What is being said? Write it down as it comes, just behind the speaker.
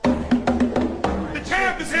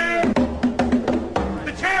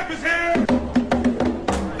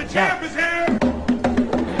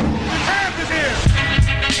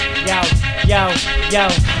Yeah,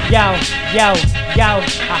 now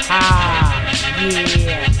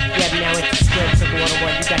it's the Squared Circle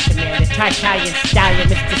 101. You got your man, the Italian stallion,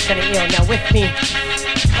 Mr. Sonny. Now with me,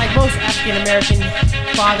 like most African-American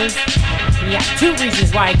fathers, he got two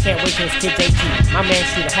reasons why I can't wait till his kid's 18. My man,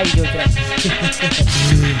 Shoota, how you doing today?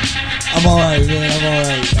 I'm alright, man. I'm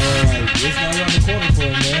alright. It's not around the corner for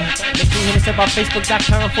him, man. Make sure you hit us up on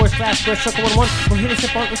Facebook.com/Squared Circle 101. Or hit us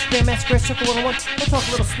up on Instagram at Squared Circle 101. Or talk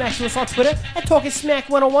a little smack to us on Twitter at Talking Smack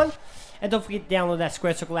 101. And don't forget to download that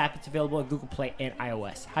Squared Circle app. It's available on Google Play and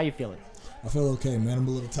iOS. How you feeling? I feel okay, man. I'm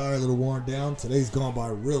a little tired, a little worn down. Today's gone by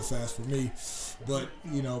real fast for me. But,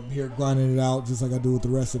 you know, I'm here grinding it out just like I do with the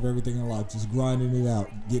rest of everything in life. Just grinding it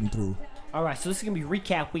out, getting through. All right, so this is going to be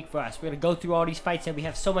recap week for us. We're going to go through all these fights, and we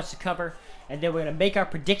have so much to cover. And then we're going to make our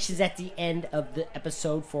predictions at the end of the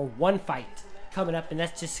episode for one fight coming up. And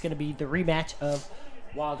that's just going to be the rematch of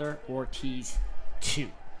Wilder Ortiz 2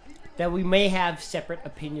 that we may have separate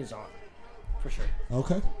opinions on, for sure.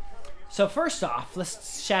 Okay. So first off,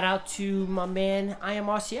 let's shout out to my man, I Am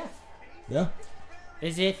RCF. Yeah.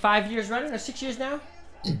 Is it 5 years running or 6 years now?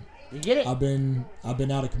 You get it? I've been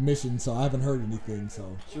out of commission, so I haven't heard anything.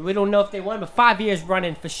 So we don't know if they won, but 5 years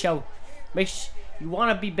running for show. Make sure you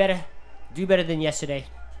want to be better, do better than yesterday.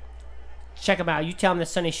 Check them out. You tell them that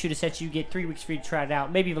Sonny Shoota sent you. You get 3 weeks free to try it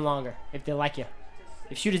out, maybe even longer if they like you.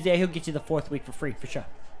 If Shoota's there, he'll get you the 4th week for free for sure.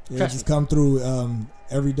 Yeah, just come through.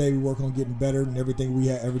 Every day we work on getting better, and every day we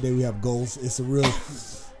have goals. It's a real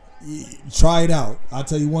try it out. I'll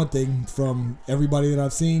tell you one thing from everybody that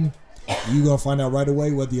I've seen. You're gonna find out right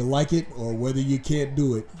away whether you like it or whether you can't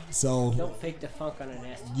do it. So don't fake the funk on a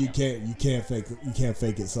nasty. You can't fake it. You can't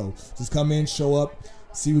fake it. So just come in, show up,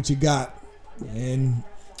 see what you got, and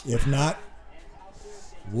if not,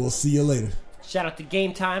 we'll see you later. Shout out to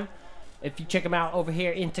Game Time. If you check them out over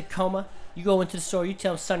here in Tacoma, you go into the store, you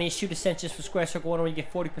tell them Sonny and Shoota sent just for Square Circle 101, you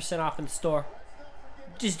get 40% off in the store.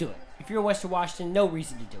 Just do it. If you're in Western Washington, no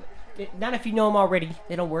reason to do it. Not if you know them already.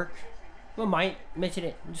 They don't work. We might mention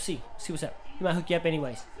it. Just see what's up. We might hook you up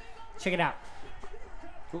anyways. Check it out.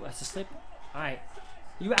 Ooh, that's a slip. All right.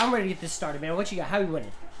 I'm ready to get this started, man. What you got? How you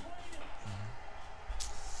winning?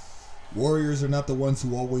 Warriors are not the ones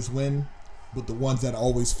who always win, but the ones that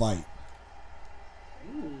always fight.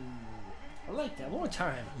 Ooh, I like that. One more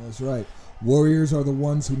time. That's right. Warriors are the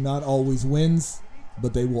ones who not always wins,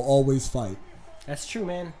 but they will always fight. That's true,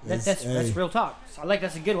 man. That's real talk. So I like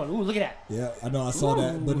that's a good one. Ooh, look at that. Yeah, I know. I saw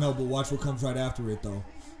that, but watch what comes right after it, though.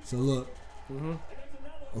 So look.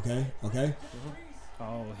 Okay.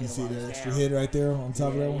 Oh, you see the extra hit right there on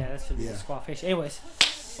top of that one? Yeah, that's a squat fish. Anyways,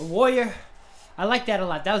 a warrior. I like that a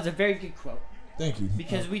lot. That was a very good quote. Thank you.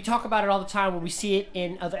 Because we talk about it all the time when we see it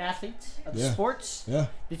in other athletes, other sports. Yeah.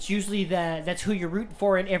 It's usually that's who you're rooting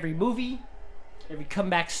for in every movie, every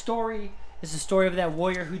comeback story. It's the story of that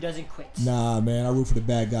warrior who doesn't quit. Nah, man, I root for the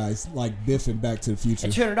bad guys, like Biff and Back to the Future.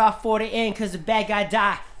 And turn it off for the end because the bad guy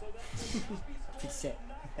die.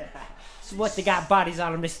 So what? They got bodies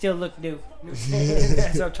on them. They still look new.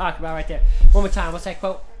 That's what I'm talking about right there. One more time. What's that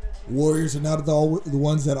quote? Warriors are not the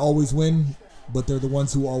ones that always win, but they're the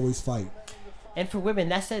ones who always fight. And for women,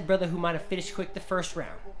 that's that brother who might have finished quick the first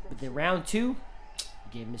round. But then round 2,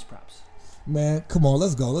 gave him his props. Man, come on,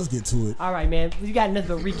 let's go. Let's get to it. All right, man. We got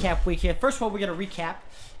another recap week here. First one we're going to recap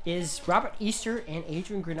is Robert Easter and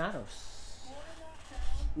Adrian Granados.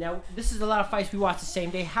 Now, this is a lot of fights we watched the same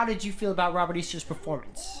day. How did you feel about Robert Easter's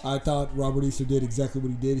performance? I thought Robert Easter did exactly what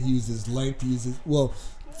he did. He used his length.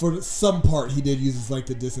 For some part, he did use his length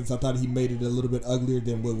and distance. I thought he made it a little bit uglier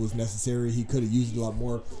than what was necessary. He could have used it a lot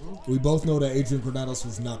more. We both know that Adrian Granados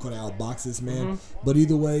was not going to outbox this man. But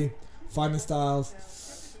either way, fighting styles,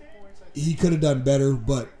 he could have done better.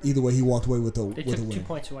 But either way, he walked away with a win. They took 2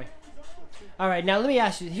 points away. All right, now let me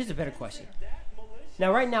ask you. Here's a better question.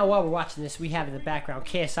 Now, right now, while we're watching this, we have in the background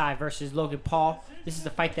KSI versus Logan Paul. This is a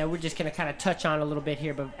fight that we're just going to kind of touch on a little bit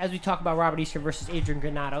here. But as we talk about Robert Easter versus Adrian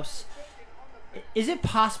Granados, is it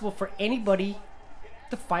possible for anybody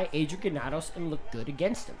to fight Adrian Granados and look good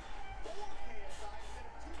against him?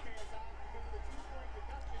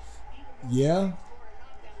 Yeah.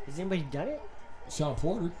 Has anybody done it? Sean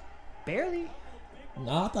Porter. Barely.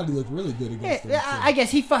 Nah, I thought he looked really good against him. I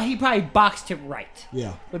guess he probably boxed him right.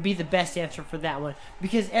 Yeah. Would be the best answer for that one.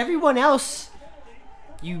 Because everyone else,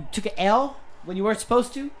 you took an L when you weren't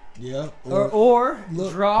supposed to. Yeah. Or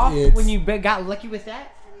draw when you got lucky with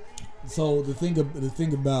that. So the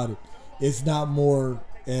thing about it, it's not more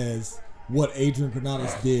as what Adrian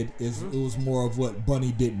Granados did. It was more of what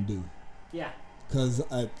Bunny didn't do. Yeah. Because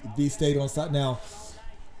he stayed on side. Now,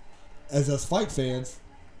 as us fight fans,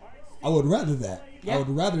 I would rather that. Yeah. I would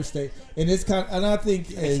rather stay. And it's and I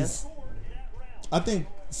think I think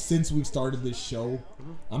since we've started this show,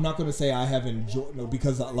 I'm not going to say I have enjoyed,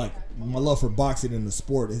 because like my love for boxing and the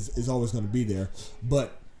sport is always going to be there,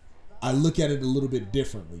 but I look at it a little bit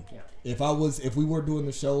differently. Yeah. If we were doing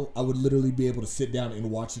the show, I would literally be able to sit down and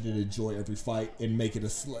watch it and enjoy every fight and make it a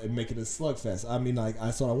slugfest. I mean, like,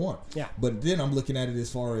 that's what I want. Yeah. But then I'm looking at it as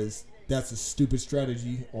far as that's a stupid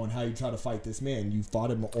strategy on how you try to fight this man. You fought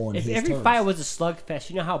him on his terms. If every fight was a slugfest,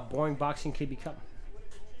 you know how boring boxing could become.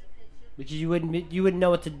 Because you wouldn't know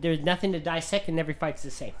what to. There's nothing to dissect, and every fight's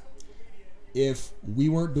the same. If we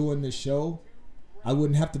weren't doing this show, I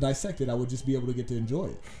wouldn't have to dissect it. I would just be able to get to enjoy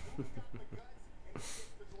it.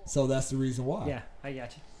 So that's the reason why. Yeah, I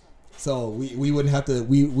got you. So we wouldn't have to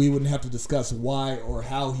we wouldn't have to discuss why or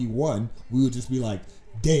how he won. We would just be like,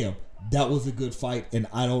 damn, that was a good fight, and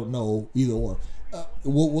I don't know either or.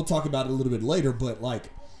 We'll talk about it a little bit later, but like,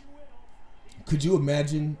 could you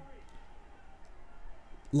imagine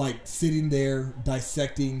like sitting there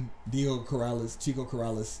dissecting Chico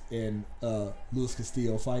Corrales and Luis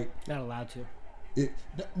Castillo fight? Not allowed to.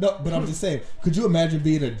 No, but I'm just saying, could you imagine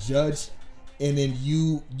being a judge and then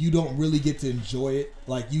you don't really get to enjoy it?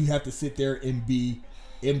 Like, you have to sit there and be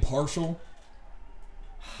impartial.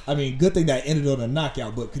 I mean, good thing that ended on a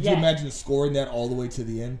knockout, but could you imagine scoring that all the way to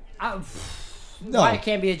the end? No. Why I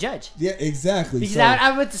can't be a judge? Yeah, exactly. Because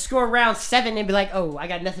I went to score round 7 and be like, oh, I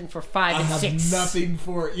got nothing for 5 and 6. I have nothing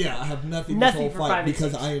for this whole fight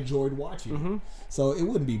because I enjoyed watching it. So it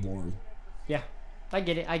wouldn't be boring. Yeah, I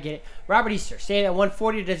get it. Robert Easter, staying at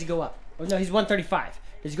 140, or does he go up? Oh, no, he's 135.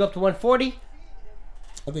 Does he go up to 140?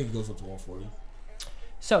 I think it goes up to 140.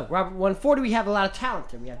 So, Robert, 140, we have a lot of talent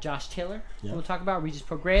there. We have Josh Taylor, who we'll talk about. Regis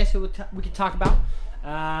Prograis, who we can talk about.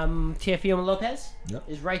 Teofimo Lopez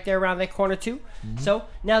is right there around that corner, too. So,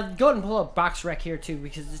 now go ahead and pull up Box Rec here, too,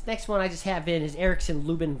 because this next one I just have in is Erickson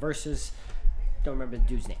Lubin versus, don't remember the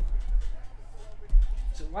dude's name.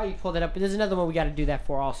 So, while you pull that up, there's another one we got to do that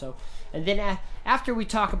for also. And then after we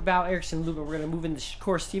talk about Erickson Lubin, we're going to move into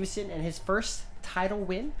Shakur Stevenson and his first title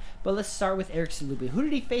win. But let's start with Erickson Lubin. Who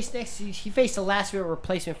did he face next? He faced the last minute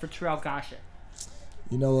replacement for Terrell Gasha.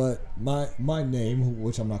 You know what? My name,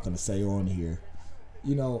 which I'm not going to say on here,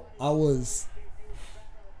 you know,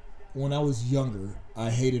 when I was younger, I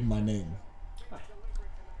hated my name.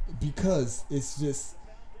 Because it's just,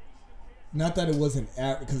 not that it wasn't,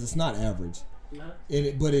 because it's not average.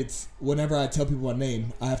 But it's, whenever I tell people my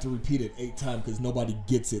name, I have to repeat it 8 times because nobody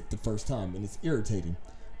gets it the first time, and it's irritating.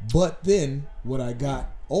 But then, when I got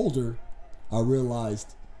older, I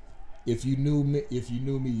realized if you knew me, you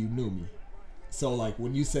knew me. So, like,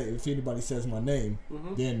 when you say, if anybody says my name,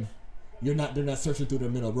 then they're not searching through their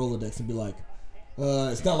mental Rolodex and be like,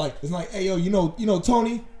 it's like, hey, yo, you know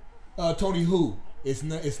Tony? Tony who? It's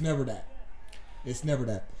never that. It's never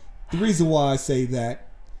that. The reason why I say that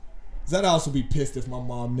is I'd also be pissed if my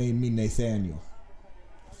mom named me Nathaniel.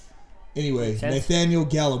 Anyway, Nathaniel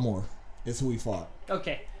Gallimore is who we fought.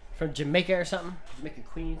 Okay. From Jamaica or something? Jamaica,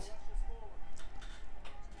 Queens?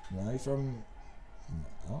 No, he's from,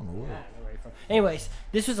 I don't know where. Anyways,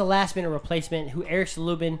 this was a last-minute replacement who Erickson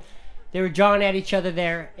Lubin, they were jawing at each other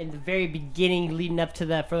there in the very beginning leading up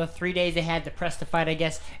to for the 3 days they had to press the fight, I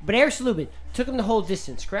guess. But Erickson Lubin took him the whole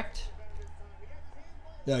distance, correct?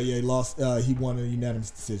 Yeah, he lost. He won a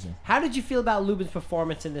unanimous decision. How did you feel about Lubin's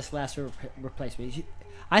performance in this last replacement?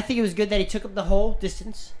 I think it was good that he took up the whole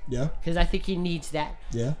distance. Yeah. Because I think he needs that.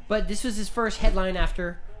 Yeah. But this was his first headline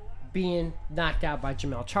after being knocked out by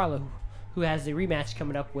Jermell Charlo, who has the rematch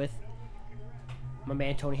coming up with my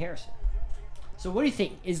man Tony Harrison. So what do you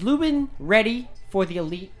think? Is Lubin ready for the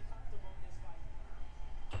elite?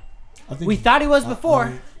 I think we thought he was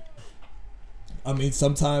before. I mean,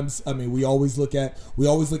 sometimes, we always look at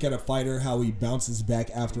a fighter how he bounces back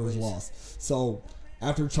after his loss. So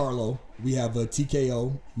after Charlo, we have a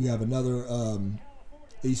TKO. You have another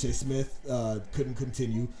Ishe Smith couldn't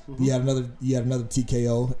continue. You had another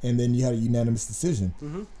TKO, and then you had a unanimous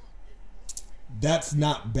decision. That's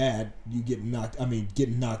not bad. You getting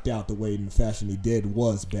knocked out the way in the fashion he did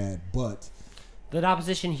was bad, but the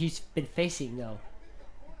opposition he's been facing, though,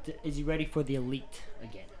 is he ready for the elite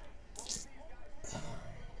again?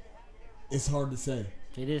 It's hard to say.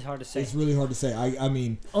 It is hard to say. It's really hard to say. I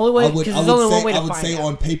mean, only way, because there's only one way to find out. I would say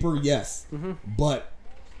on paper, yes, but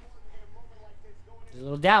there's a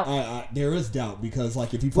little doubt. There is doubt because,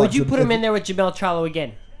 like, if he would you put him in there with Jermell Charlo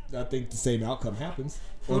again? I think the same outcome happens,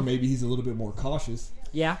 or maybe he's a little bit more cautious.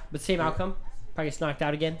 Yeah, but same outcome. Probably gets knocked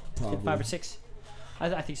out again. Probably 5 or 6.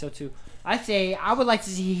 I think so too. I'd say I would like to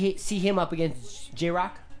see him up against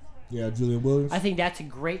J-Rock. Yeah, Julian Williams. I think that's a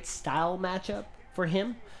great style matchup for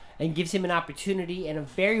him and gives him an opportunity and a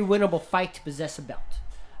very winnable fight to possess a belt.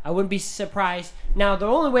 I wouldn't be surprised. Now, the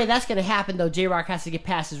only way that's going to happen, though, J-Rock has to get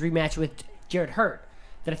past his rematch with Jarrett Hurt.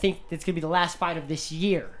 That I think that's going to be the last fight of this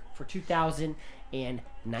year for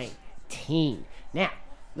 2019. Now,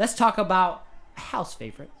 let's talk about a house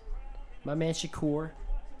favorite. My man Tupac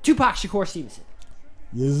Shakur Stevenson.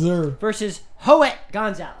 Yes, sir. Versus Joet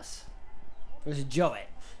Gonzalez. Versus Joet.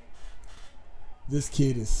 This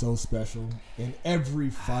kid is so special. In every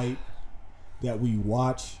fight that we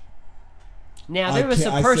watch. Now, there was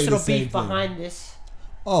some personal beef behind this.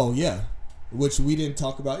 Oh, yeah. Which we didn't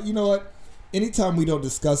talk about. You know what? Anytime we don't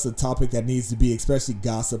discuss a topic that needs to be, especially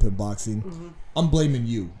gossip in boxing, I'm blaming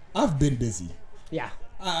you. I've been busy. Yeah.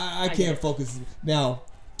 I can't focus. Now,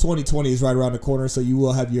 2020 is right around the corner, so you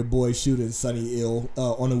will have your boy Shoota and Sonny ill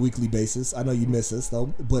on a weekly basis. I know you miss us,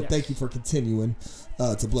 though, but thank you for continuing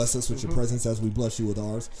to bless us with your presence as we bless you with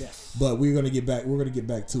ours. Yes. But we're gonna get back. We're gonna get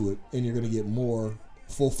back to it, and you're gonna get more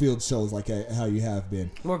fulfilled shows like how you have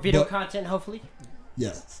been. More video content, hopefully.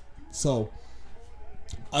 Yes. So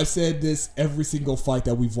I said this every single fight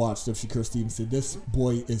that we've watched of Shakur Stevenson. This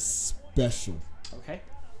boy is special. Okay.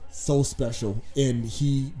 So special, and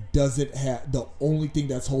he doesn't have the only thing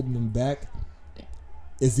that's holding him back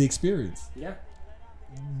is the experience. Yeah.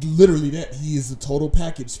 Literally, that he is a total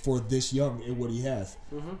package for this young and what he has.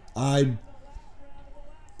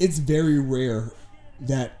 It's very rare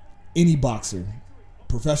that any boxer,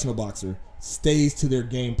 professional boxer, stays to their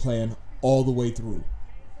game plan all the way through.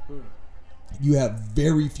 You have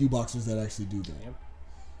very few boxers that actually do that. Yep.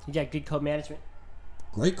 You got good co-management.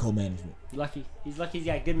 Great co-management. Lucky. He's lucky he's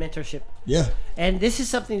got good mentorship. Yeah. And this is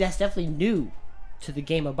something that's definitely new to the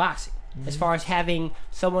game of boxing. As far as having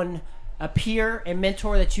someone, a peer and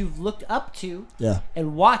mentor that you've looked up to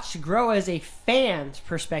and watched grow as a fan's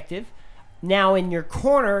perspective, now in your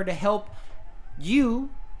corner to help you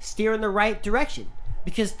steer in the right direction.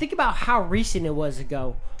 Because think about how recent it was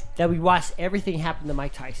ago that we watched everything happen to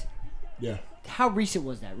Mike Tyson. Yeah. How recent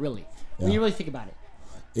was that, really? When you really think about it.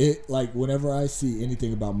 It, like, whenever I see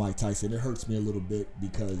anything about Mike Tyson, it hurts me a little bit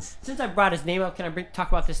because... Since I brought his name up, can I talk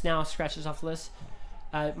about this now? Scratch this off the list.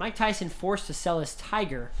 Mike Tyson forced to sell his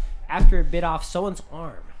tiger after it bit off someone's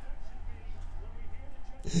arm.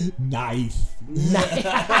 Nice.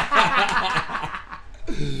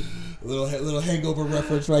 little hangover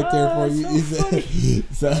reference right there for you.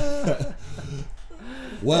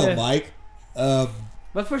 Well, Mike...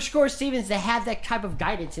 But for Shakur Stevens to have that type of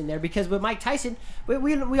guidance in there, because with Mike Tyson,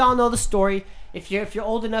 we all know the story. If you're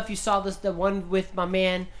old enough, you saw the one with my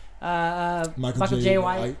man Michael J.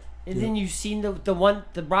 White, and then you've seen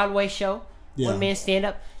the Broadway show, One Man Stand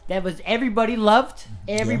Up. That was everybody loved.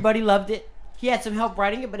 Everybody loved it. He had some help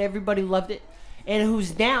writing it, but everybody loved it. And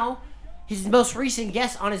who's now his most recent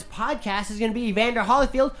guest on his podcast is going to be Evander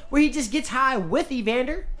Holyfield, where he just gets high with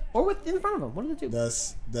Evander or with in front of him. One of the two.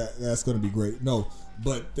 That's going to be great. No.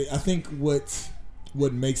 But I think what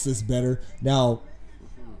makes this better now,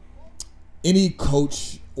 any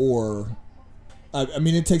coach or I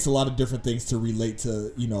mean, it takes a lot of different things to relate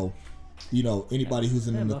to anybody who's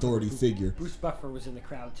an authority figure. Bruce Buffer was in the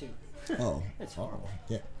crowd too. Oh, that's horrible.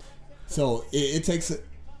 Yeah. So it takes.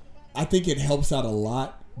 I think it helps out a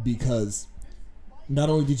lot because not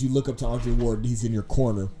only did you look up to Andre Ward, he's in your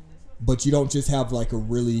corner. But you don't just have like a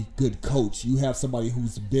really good coach. You have somebody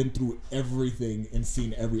who's been through everything and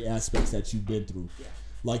seen every aspect that you've been through. Yeah.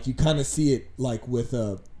 Like you kind of see it like with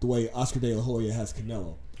the way Oscar De La Hoya has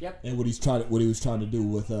Canelo. Yep. And what he was trying to do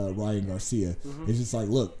with Ryan Garcia. It's just like,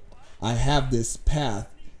 look, I have this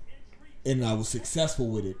path and I was successful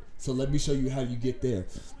with it. So let me show you how you get there.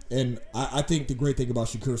 And I think the great thing about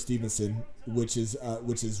Shakur Stevenson, which is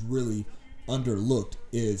really underlooked,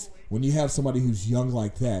 is when you have somebody who's young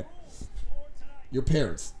like that. Your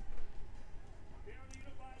parents.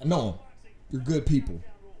 I know them. You're good people.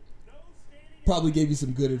 Probably gave you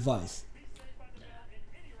some good advice.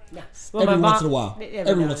 Yeah. Well, every once in a while.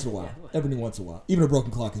 Every once in a while. Even a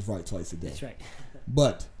broken clock is right twice a day. That's right.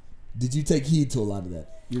 But did you take heed to a lot of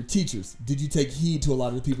that? Your teachers, did you take heed to a lot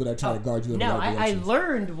of the people that try to guard you in the right direction? I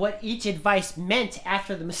learned what each advice meant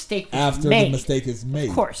after the mistake was made. After the mistake is made.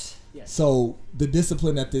 Of course. Yes. So the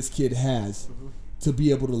discipline that this kid has to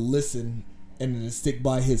be able to listen and to stick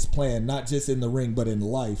by his plan, not just in the ring but in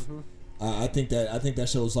life, I think that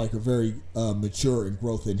shows like a very mature and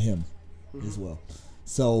growth in him as well.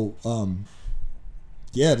 So,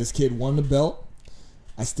 this kid won the belt.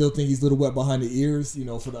 I still think he's a little wet behind the ears,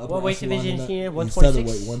 for the upper what weight division is he in? 126? He's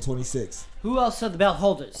featherweight, 126. Who else are the belt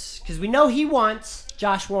holders? Because we know he wants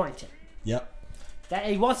Josh Warrington. Yep. That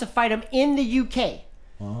he wants to fight him in the UK.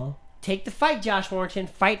 Uh-huh. Take the fight, Josh Warrington.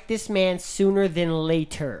 Fight this man sooner than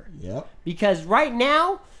later. Yep. Because right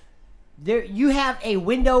now, there you have a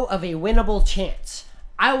window of a winnable chance.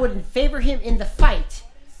 I wouldn't favor him in the fight,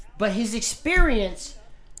 but his experience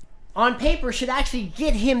on paper should actually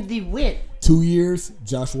get him the win. 2 years,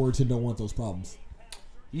 Josh Warrington don't want those problems.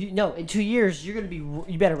 In 2 years,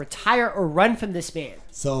 you better retire or run from this man.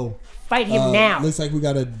 So fight him now. Looks like we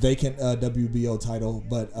got a vacant WBO title,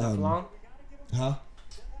 but Not for long. Huh?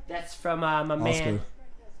 That's from my Oscar man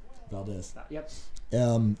Valdez. Yep.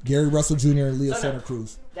 Gary Russell Jr. and Leo Santa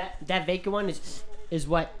Cruz. That vacant one is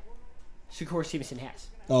what Shakur Stevenson has.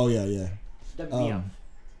 Oh yeah. WBO.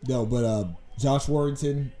 No, but Josh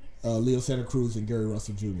Warrington, Leo Santa Cruz, and Gary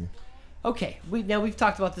Russell Jr. Okay, we've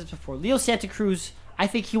talked about this before. Leo Santa Cruz, I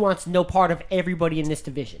think he wants no part of everybody in this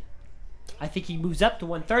division. I think he moves up to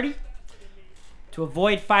 130 to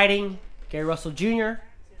avoid fighting Gary Russell Jr.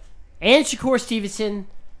 and Shakur Stevenson.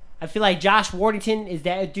 I feel like Josh Warrington is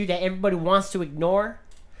that dude that everybody wants to ignore,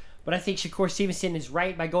 but I think Shakur Stevenson is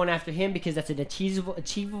right by going after him because that's an achievable.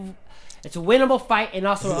 It's a winnable fight and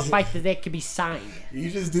also a fight that can be signed.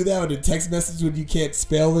 You just do that with a text message when you can't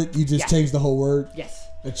spell it. You just change the whole word. Yes.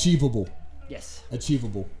 Achievable. Yes.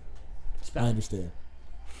 Achievable. Spell. I understand.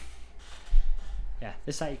 Yeah,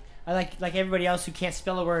 it's like I like everybody else who can't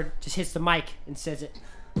spell a word just hits the mic and says it.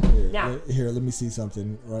 Here, let me see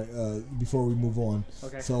something right before we move on.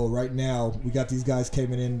 Okay. So right now we got these guys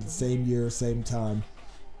coming in the same year, same time.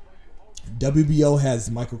 WBO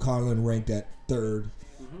has Michael Conlan ranked at 3rd.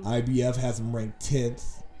 Mm-hmm. IBF has him ranked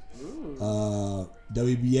 10th.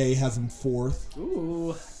 WBA has him 4th.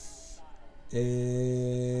 Ooh.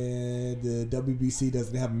 And the WBC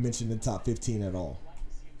doesn't have him mentioned in the top 15 at all.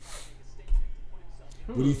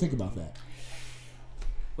 What do you think about that?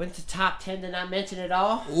 Went to top 10 to not mention it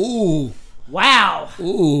all. Ooh. Wow.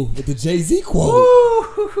 Ooh. With the Jay-Z quote.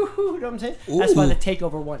 Ooh. You know what I'm saying? Ooh. That's why the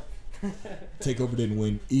TakeOver won. TakeOver didn't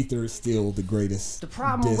win. Ether is still the greatest. The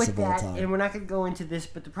problem diss with of all that, time. and we're not going to go into this,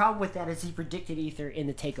 but the problem with that is he predicted Ether in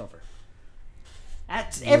the TakeOver.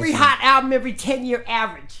 That's every hot album, every 10-year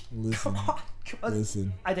average. Listen. Come on.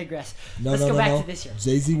 Listen. I digress. No, Let's go back to this year.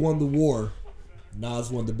 Jay-Z won the war. Nas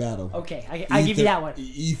won the battle. Okay, I give you that one.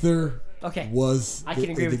 Ether was I can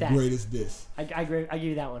agree with the that. greatest diss. I agree. I give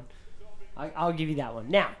you that one. I'll give you that one.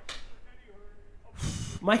 Now,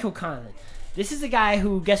 Michael Conlan. This is a guy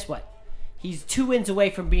who, guess what? He's 2 wins away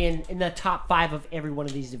from being in the top 5 of every one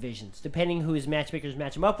of these divisions, depending who his matchmakers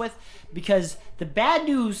match him up with. Because the bad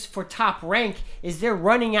news for Top Rank is they're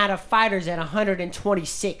running out of fighters at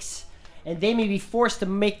 126. And they may be forced to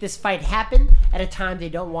make this fight happen at a time they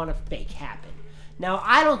don't want to make happen. Now,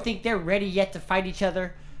 I don't think they're ready yet to fight each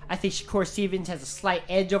other. I think Shakur Stevens has a slight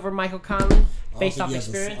edge over Michael Conlan based off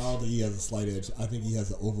experience. I don't think he has a slight edge. I think he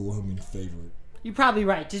has an overwhelming favorite. You're probably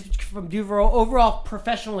right, just from the overall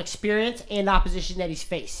professional experience and opposition that he's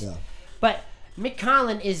faced. Yeah. But Mick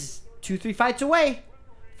Conlan is 2-3 fights away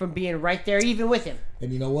from being right there, even with him.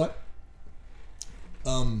 And you know what?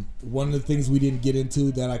 One of the things we didn't get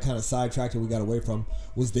into that I kind of sidetracked and we got away from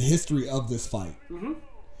was the history of this fight. Mm-hmm.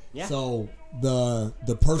 Yeah. So the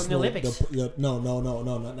personal from the Olympics. No,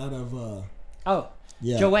 not of.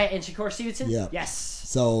 Yeah. Joette and Shakur Stevenson. Yeah. Yes.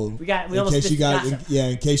 So we almost missed the gossip.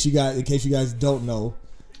 in case you guys don't know,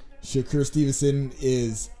 Shakur Stevenson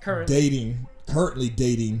is currently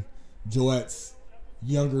dating Joette's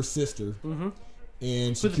younger sister. Mm-hmm.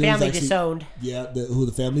 And who the family disowned. Yeah, who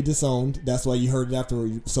the family disowned. That's why you heard it after.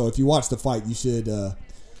 So if you watch the fight, you should.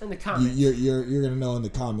 In the comments, you're gonna know in the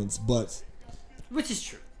comments, but which is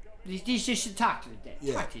true. You should talk to the dad.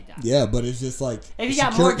 Yeah. Talk to your daughter. Yeah, but it's just like if you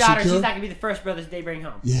got more daughters, she's not gonna be the first Brothers Day bring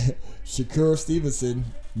home. Yeah, Shakur Stevenson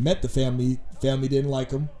met the family. Family didn't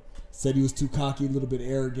like him. Said he was too cocky, a little bit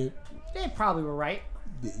arrogant. They probably were right.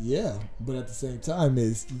 Yeah, but at the same time,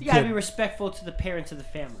 you gotta be respectful to the parents of the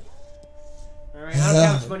family. All right, I don't care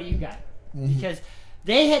how much money you got, because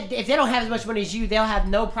if they don't have as much money as you, they'll have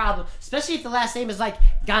no problem. Especially if the last name is like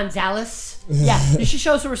Gonzalez. Yeah, you should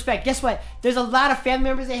show some respect. Guess what? There's a lot of family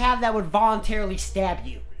members they have that would voluntarily stab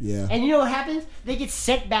you. Yeah. And you know what happens? They get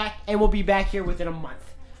sent back and will be back here within a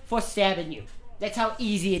month for stabbing you. That's how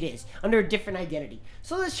easy it is under a different identity.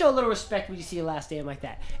 So let's show a little respect when you see a last name like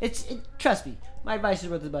that. Trust me, my advice is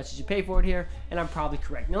worth as much as you pay for it here, and I'm probably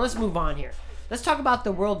correct. Now let's move on here. Let's talk about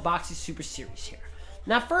the World Boxing Super Series here.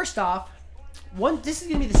 Now, first off, this is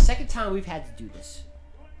going to be the second time we've had to do this.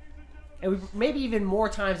 And maybe even more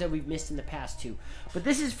times than we've missed in the past too. But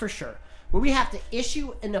this is for sure. Where we have to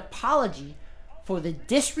issue an apology for the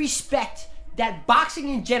disrespect that boxing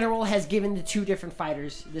in general has given the 2 different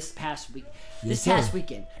fighters this past weekend.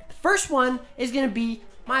 The first one is going to be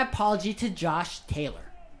my apology to Josh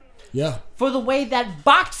Taylor. Yeah. For the way that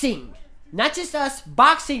boxing, not just us,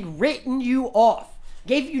 boxing written you off.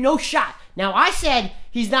 Gave you no shot. Now, I said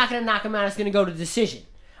he's not going to knock him out. It's going to go to decision.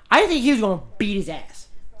 I didn't think he was going to beat his ass.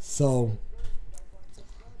 So,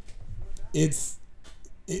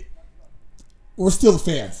 we're still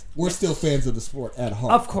fans. We're still fans of the sport at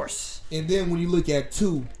heart. Of course. And then when you look at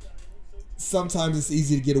two, sometimes it's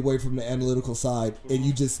easy to get away from the analytical side, and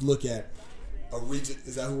you just look at a Regis.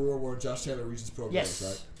 Is that who we're Josh Taylor, Regis Prograis, yes.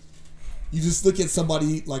 right? You just look at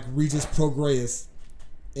somebody like Regis Prograis,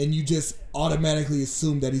 and you just automatically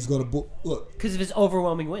assume that he's going to look because of his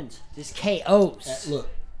overwhelming wins, his KOs. Look,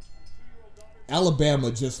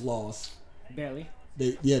 Alabama just lost. Barely.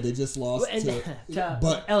 They just lost to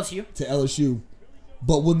LSU. To LSU,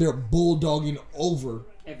 but when they're bulldogging over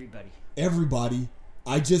everybody,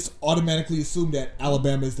 I just automatically assume that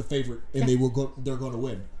Alabama is the favorite and they're going to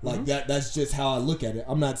win. Like that's just how I look at it.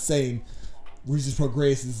 I'm not saying Regis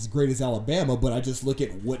Prograis is as great as Alabama, but I just look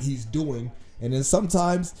at what he's doing, and then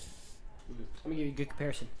sometimes let me give you a good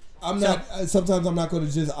comparison. Sometimes I'm not going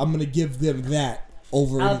to just. I'm going to give them that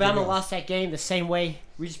over. Alabama lost that game the same way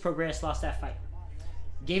Regis Prograis lost that fight.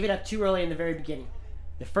 Gave it up too early in the very beginning.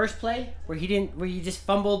 The first play where he just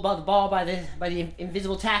fumbled the ball by the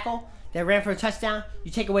invisible tackle that ran for a touchdown.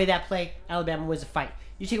 You take away that play, Alabama wins the fight.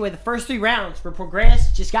 You take away the first 3 rounds where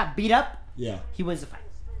Prograis just got beat up. Yeah, he wins the fight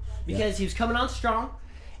because he was coming on strong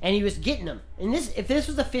and he was getting them. And if this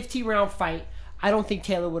was a 15-round fight, I don't think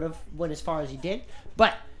Taylor would have went as far as he did.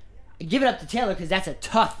 But give it up to Taylor because that's a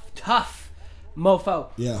tough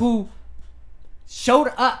mofo who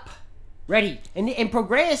showed up. Ready. And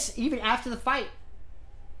Prograis, even after the fight,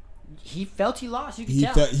 he felt he lost. You could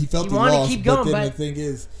tell. He felt he wanted lost, to keep going, but the thing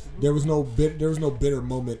is, there was no bitter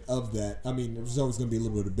moment of that. I mean, there was always going to be a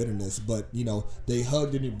little bit of bitterness, but they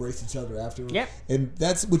hugged and embraced each other after. Yep. And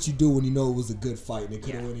that's what you do when you know it was a good fight and it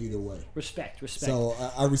could have went either way. Respect. So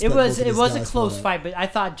I respect. It was a close fight, but I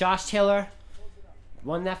thought Josh Taylor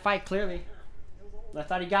won that fight clearly. I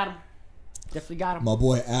thought he got him. Definitely got him. My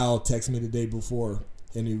boy Al texted me the day before.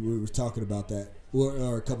 And we were talking about that,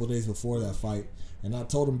 or a couple of days before that fight, and I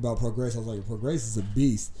told him about Prograis. I was like, Prograis is a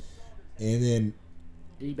beast. And then,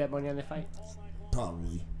 did he bet money on the fight?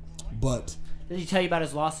 Probably, but did he tell you about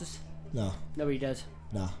his losses? No, nobody does.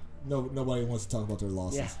 Nah, nobody wants to talk about their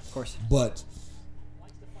losses. Yeah, of course. But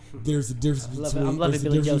there's a difference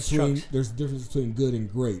between there's a difference between good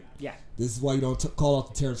and great. Yeah, this is why you don't call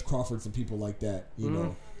out the Terrence Crawfords and people like that. You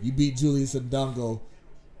know, you beat Julius Ndongo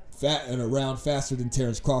and around faster than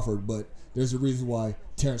Terrence Crawford, but there's a reason why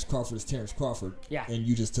Terrence Crawford is Terrence Crawford. Yeah. And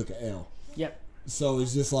you just took an L. Yep. So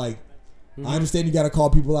it's just like, I understand you got to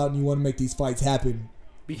call people out and you want to make these fights happen.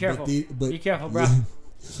 Be careful. Be careful, bro.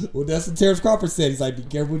 Well, that's what Terrence Crawford said. He's like, be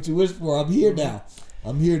careful what you wish for. I'm here now.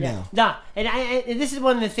 Now. Nah, and this is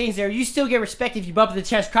one of the things there. You still get respect if you bump into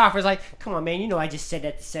Terrence Crawford. It's like, come on, man. I just said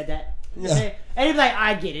that. You know what I'm saying? And he'd be like,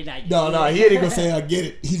 I get it. No, he ain't going to say, I get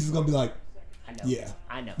it. He's just going to be like,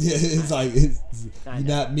 I know. Yeah, you're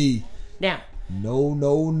not me. Now.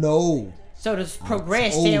 No. So does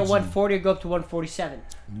Prograis stay at 140 or go up to 147?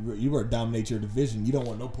 You were dominate your division. You don't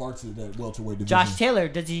want no parts of that welterweight division. Josh Taylor,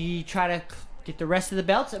 does he try to get the rest of the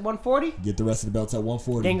belts at 140? Get the rest of the belts at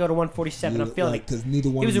 140. Then go to 147. I'm feeling it. Because neither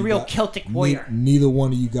one. He was a real Celtic warrior. Neither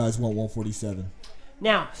one of you guys want 147.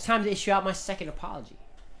 Now it's time to issue out my second apology.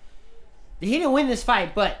 He didn't win this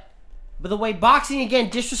fight, but the way boxing again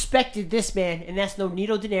disrespected this man, and that's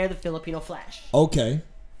Nonito Donaire, the Filipino Flash. Okay,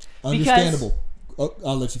 understandable.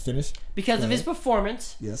 I'll let you finish. Because of his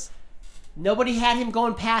performance. Yes. Nobody had him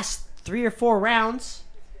going past 3 or 4 rounds.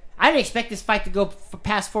 I didn't expect this fight to go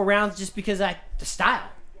past 4 rounds just because the style.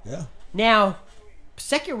 Yeah. Now,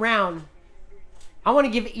 second round, I want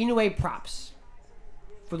to give Inoue props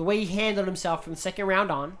for the way he handled himself from the second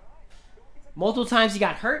round on. Multiple times he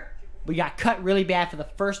got hurt, but he got cut really bad for the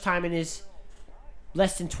first time in his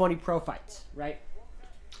less than 20 pro fights, right?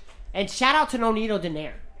 And shout out to Nonito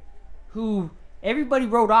Donaire, who everybody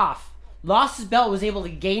wrote off, lost his belt, was able to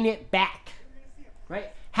gain it back,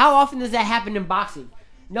 right? How often does that happen in boxing?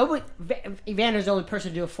 Nobody. Evander's the only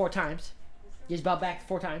person to do it 4 times. Get his belt back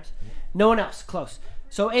 4 times. No one else close.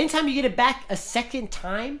 So anytime you get it back a second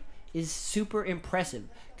time is super impressive,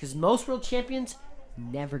 because most world champions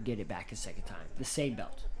never get it back a second time, the same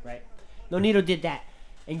belt, right? Nonito did that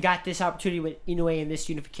and got this opportunity with Inoue in this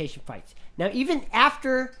unification fight. Now, even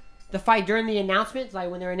after the fight, during the announcements, like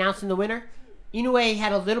when they're announcing the winner, Inoue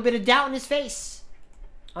had a little bit of doubt in his face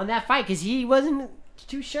on that fight because he wasn't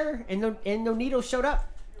too sure, and Nonito showed up.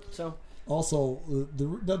 So also,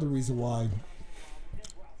 the other reason why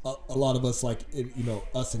a lot of us,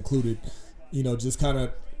 us included, just kind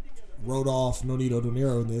of wrote off Nonito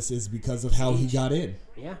Donaire in this is because of how he got in.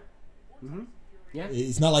 Yeah. Mm-hmm. Yeah.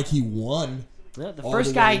 It's not like he won Well, the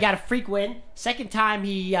first guy got a freak win. Second time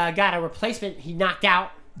he got a replacement. He knocked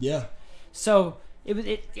out. Yeah. So it was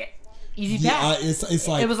easy pass. It's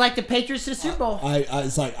like it was like the Patriots to the Super Bowl.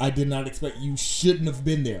 It's like I did not expect. You shouldn't have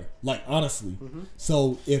been there. Like honestly. Mm-hmm.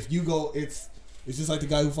 So if you go, it's just like the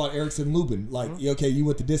guy who fought Erickson Lubin. Like okay, you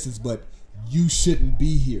went the distance, but you shouldn't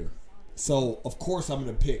be here. So of course I'm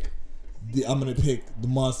gonna pick the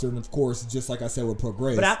monster, and of course, just like I said with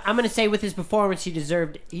Prograis. But I'm going to say with his performance, he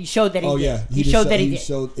deserved. He showed that he did. Yeah, he showed that he did.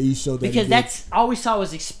 He showed that because that's all we saw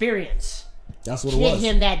was experience. That's what it was. Hit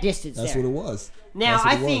him that distance. That's what it was. Now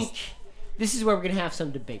I think this is where we're going to have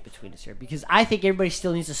some debate between us here, because I think everybody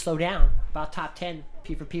still needs to slow down about top 10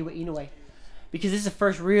 P for P with Inoue, because this is the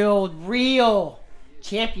first real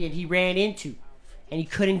champion he ran into, and he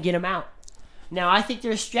couldn't get him out. Now, I think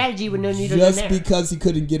there's strategy with Nonito Just Donaire. because he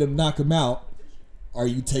couldn't knock him out, are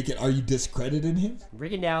you discrediting him?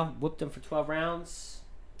 Rigondeaux whooped him for 12 rounds.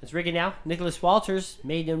 It's Rigondeaux. Nicholas Walters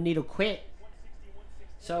made Nonito quit.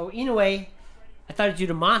 So, Inoue, I thought you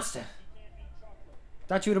were the monster.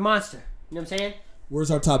 You know what I'm saying? Where's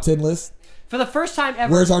our top 10 list? For the first time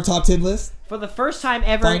ever. Where's our top 10 list? For the first time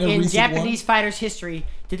ever in Japanese fighters' history,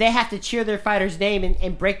 did they have to cheer their fighter's name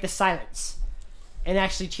and break the silence and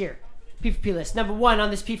actually cheer? P for P list. Number 1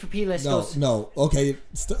 on this P for P list goes... No. Okay,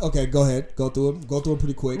 go ahead. Go through them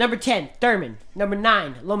pretty quick. Number 10, Thurman. Number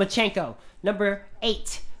 9, Lomachenko. Number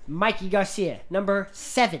 8, Mikey Garcia. Number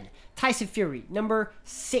 7, Tyson Fury. Number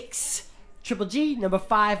 6, Triple G. Number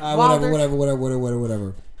 5, Wilder.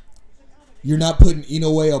 Whatever. You're not putting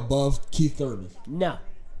Inoue above Keith Thurman. No.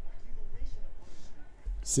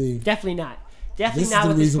 See? Definitely not. Definitely this not is the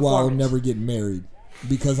with reason this why I'll never get married.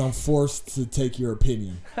 Because I'm forced to take your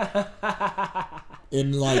opinion.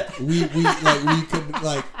 And like we could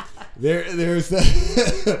like there's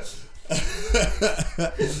that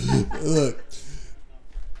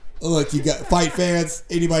look, you got fight fans,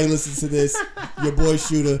 anybody listens to this, your boy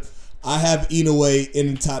Shoota. I have Inoue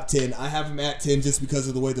in the top 10. I have him at 10 just because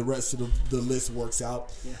of the way the rest of the list works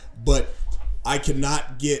out. Yeah. But I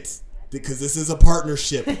cannot get, because this is a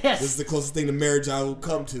partnership. Yes. This is the closest thing to marriage I will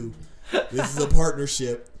come to. This is a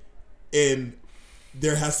partnership, and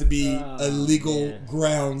there has to be a legal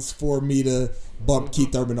grounds for me to bump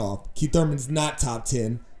Keith Thurman off. Keith Thurman's not top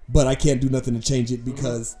 10, but I can't do nothing to change it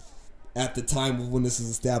because at the time of when this was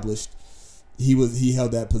established, he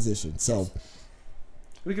held that position. So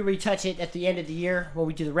we could retouch it at the end of the year when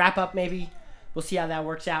we do the wrap up. Maybe we'll see how that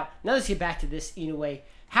works out. Now let's get back to this Inoue.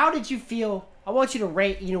 How did you feel? I want you to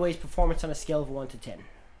rate Inoue's performance on a scale of 1 to 10.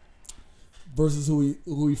 Versus who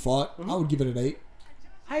he fought, I would give it an 8.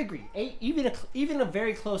 I agree. 8, even a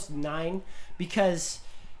very close 9, because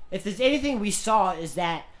if there's anything we saw is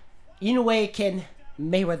that Inoue can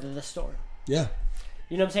Mayweather the storm. Yeah.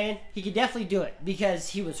 You know what I'm saying? He could definitely do it because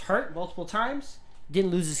he was hurt multiple times,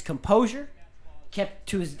 didn't lose his composure,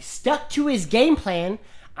 stuck to his game plan.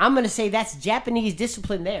 I'm gonna say that's Japanese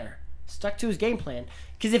discipline there. Stuck to his game plan.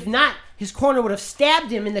 Because if not, his corner would have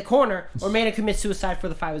stabbed him in the corner or made him commit suicide before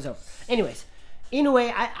the fight was over. Anyways,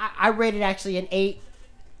 Inoue, I rated actually an 8,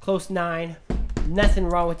 close 9. Nothing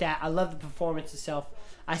wrong with that. I love the performance itself.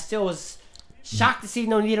 I still was shocked to see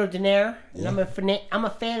Nonito Donaire. And I'm a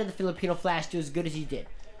fan of the Filipino Flash do as good as he did.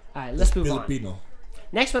 All right, let's move on.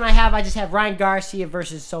 Next one I just have Ryan Garcia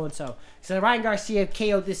versus so-and-so. So Ryan Garcia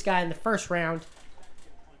KO'd this guy in the first round.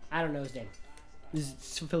 I don't know his name. This is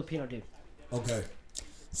some Filipino dude. Okay.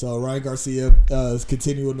 So Ryan Garcia is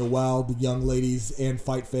continuing to wow the young ladies and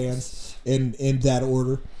fight fans in that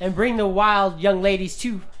order. And bring the wild young ladies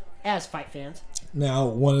too as fight fans. Now,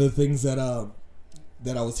 one of the things that I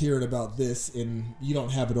was hearing about this, and you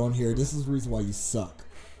don't have it on here, this is the reason why you suck.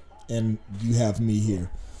 And you have me here.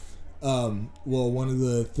 Well, one of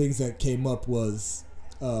the things that came up was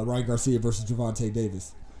Ryan Garcia versus Gervonta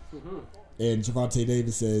Davis. Mm-hmm. And Gervonta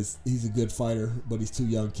Davis says he's a good fighter, but he's too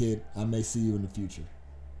young, kid. I may see you in the future.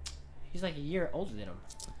 He's like a year older than him.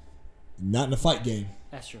 Not in a fight game.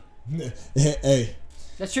 That's true. Hey.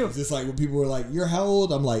 That's true. It's just like when people were like, "You're how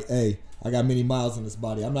old?" I'm like, "Hey, I got many miles in this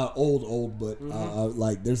body. I'm not old, but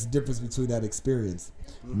like there's a difference between that experience."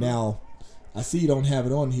 Mm-hmm. Now, I see you don't have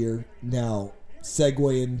it on here. Now,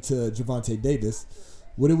 segue into Gervonta Davis.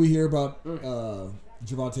 What did we hear about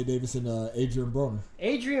Gervonta Davis and Adrian Broner?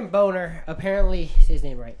 Adrian Broner apparently, say his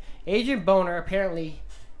name right. Adrian Broner apparently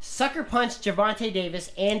sucker punched Gervonta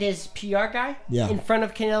Davis and his PR guy in front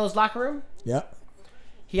of Canelo's locker room. Yeah.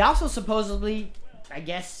 He also supposedly, I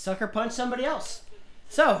guess, sucker punched somebody else.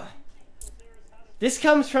 So, this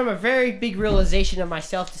comes from a very big realization of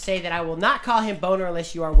myself to say that I will not call him Boner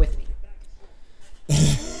unless you are with me.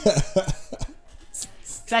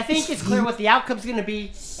 Because I think it's clear what the outcome's going to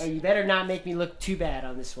be, Hey, you better not make me look too bad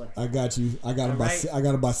on this one. I got you. I got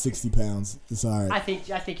about 60 pounds. It's all right. I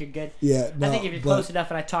think you're good. Yeah. No, I think if you're close enough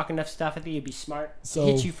and I talk enough stuff, I think you'd be smart. So,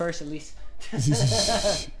 hit you first at least.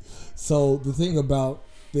 So the thing about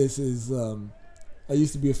this is, I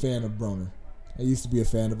used to be a fan of Broner. I used to be a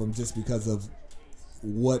fan of him just because of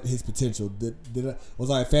what his potential. Was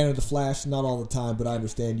I a fan of the Flash? Not all the time, but I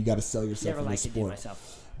understand you got to sell yourself in this sport. Never liked it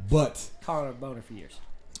myself. But calling her boner for years.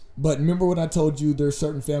 But remember when I told you there's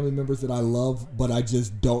certain family members that I love, but I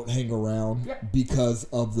just don't hang around because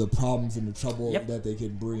of the problems and the trouble that they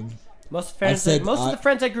can bring. Most of the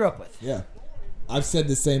friends I grew up with. Yeah. I've said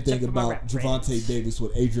the same thing about Gervonta Davis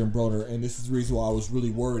with Adrian Broner, and this is the reason why I was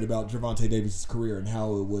really worried about Gervonta Davis' career and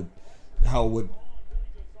how it would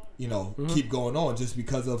keep going on, just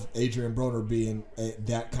because of Adrian Broner being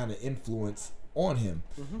that kind of influence on him.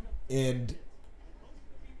 And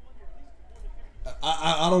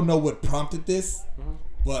I don't know what prompted this,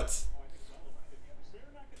 but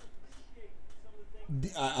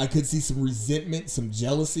I could see some resentment, some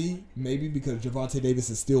jealousy, maybe because Gervonta Davis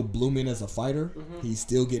is still blooming as a fighter. He's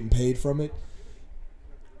still getting paid from it.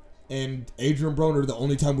 And Adrian Broner, the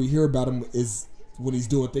only time we hear about him is when he's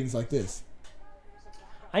doing things like this.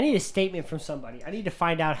 I need a statement from somebody. I need to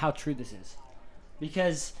find out how true this is.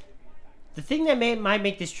 Because the thing that might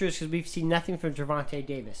make this true is because we've seen nothing from Gervonta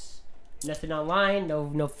Davis. Nothing online,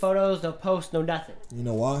 no photos, no posts, no nothing. You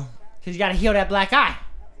know why? Because you got to heal that black eye.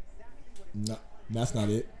 No, that's not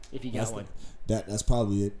it. If you got one. That's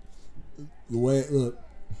probably it. The way, look,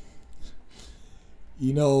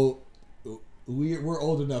 we're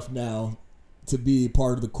old enough now to be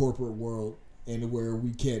part of the corporate world and where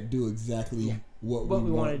we can't do exactly what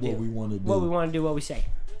we want to do. What we want to do, what we say.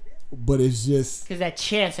 But it's just because that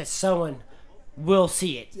chance that someone will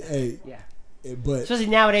see it. Hey, but especially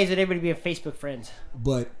nowadays with everybody being Facebook friends.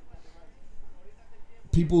 But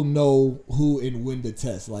people know who and when to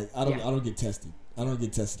test. Like I don't get tested. I don't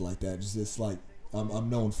get tested like that. It's just like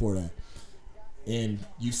I'm known for that. And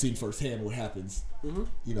you've seen firsthand what happens.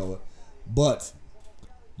 But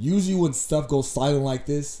usually when stuff goes silent like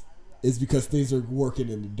this, it's because things are working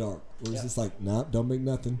in the dark. Where it's just like, nah, don't make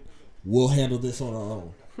nothing. We'll handle this on our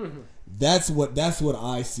own. That's what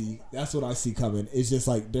I see. That's what I see coming. It's just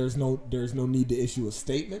like there's no need to issue a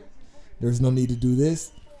statement. There's no need to do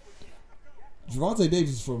this. Gervonta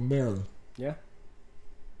Davis is from Maryland. Yeah.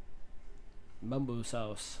 Mumbo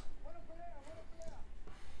sauce.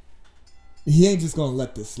 He ain't just gonna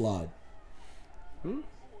let this slide.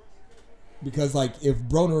 Because like if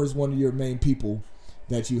Broner is one of your main people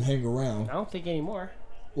that you hang around, I don't think anymore.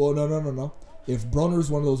 Well, no. If Broner is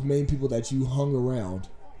one of those main people that you hung around,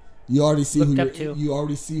 you already see who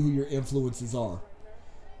your influences are.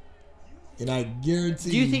 And I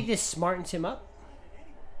guarantee. Do you think this smartens him up?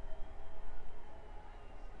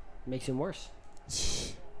 Makes him worse.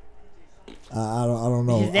 I don't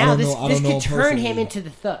know. Because now this could turn him into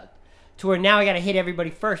the thug, to where now I got to hit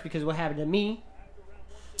everybody first because of what happened to me.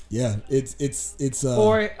 Yeah, it's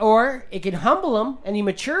or it can humble him and he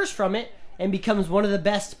matures from it and becomes one of the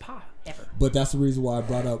best ever. But that's the reason why I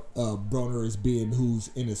brought up Broner as being who's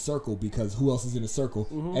in his circle, because who else is in his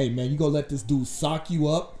circle? Hey man, you gonna let this dude sock you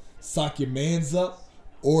up, sock your mans up,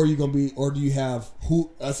 or do you have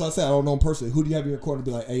who? That's what I said. I don't know him personally. Who do you have in your corner to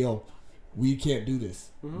be like, hey yo, we can't do this.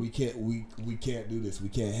 We can't do this. We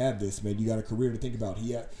can't have this, man. You got a career to think about.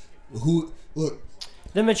 Look.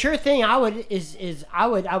 The mature thing I would use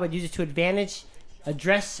it to advantage,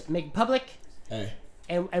 address, make it public,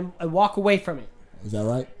 and walk away from it. Is that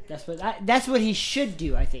right? That's what he should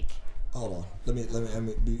do, I think. Hold on, let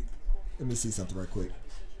me see something right quick.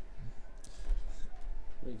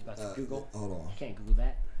 What are you about to Google? Hold on. Can't Google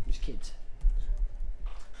that. There's kids.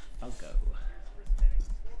 Funko.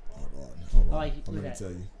 Hold on. I'm gonna tell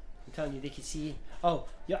you. I'm telling you, they can see. Oh,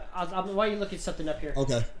 yeah. Why are you looking something up here?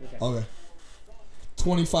 Okay.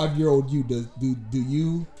 25-year-old you, do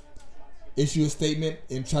you issue a statement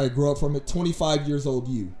and try to grow up from it? 25 years old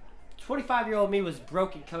you. 25-year-old me was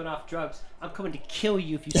broken, coming off drugs. I'm coming to kill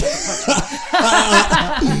you if you try to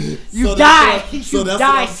punch me. You die. You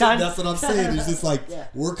die, son. That's what I'm saying. It's just like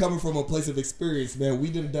we're coming from a place of experience, man.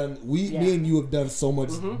 Me and you have done so much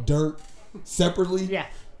dirt separately. Yeah.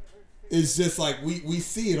 It's just like we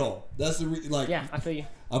see it all. That's the yeah. I feel you.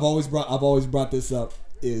 I've always brought this up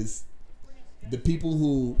is the people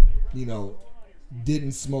who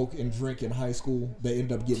didn't smoke and drink in high school, they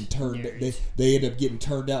end up getting turned. They end up getting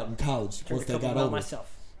turned out in college once they got older.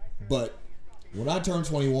 Myself. But when I turned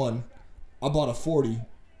 21, I bought a 40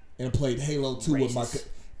 and played Halo 2 with my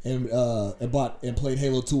and played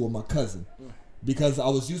Halo 2 with my cousin. because I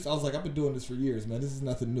was like, I've been doing this for years, man. This is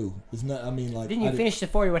nothing new. It's not. I mean, like, Didn't you finish the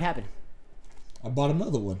 40? What happened? I bought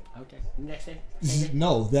another one. Okay. Next day?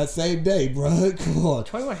 No, that same day, bro. Come on.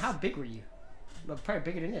 21. How big were you? Well, probably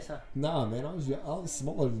bigger than this, huh? Nah, man. I was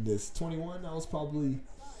smaller than this. 21. I was probably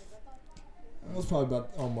about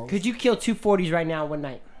almost. Could you kill 2 40s right now one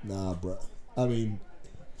night? Nah, bro. I mean,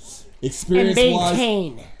 And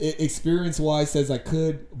maintain. experience wise says I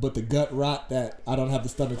could, but the gut rot that I don't have the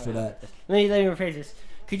stomach for that. Let me rephrase this.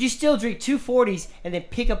 Could you still drink 2 40s and then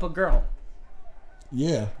pick up a girl?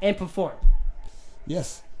 Yeah. And perform?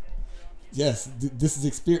 Yes. This is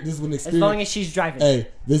experience. This is when experience. As long as she's driving. Hey,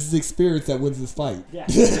 this is experience that wins this fight. Yeah.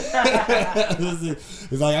 It's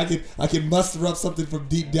like I can muster up something from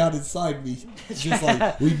deep down inside me. Just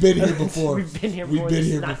like we've been here before. We've been here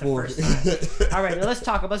before. All right, now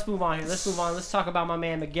let's move on here. Let's talk about my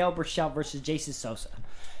man Miguel Berchelt versus Jason Sosa.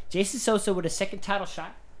 Jason Sosa with a second title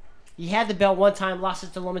shot. He had the belt one time, lost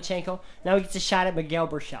it to Lomachenko. Now he gets a shot at Miguel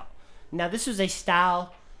Berchelt. Now this was a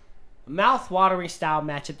mouth-watering style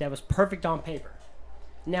matchup that was perfect on paper.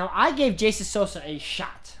 Now, I gave Jason Sosa a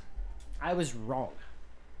shot. I was wrong.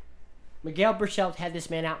 Miguel Berchelt had this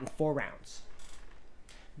man out in 4 rounds.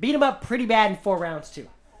 Beat him up pretty bad in 4 rounds, too.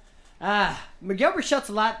 Miguel Berchelt's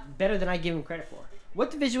a lot better than I give him credit for. What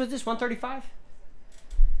division was this? 135?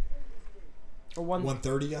 Or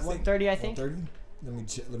 130, I think. 130, I think.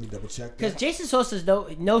 130? Let me double check. Because Jason Sosa's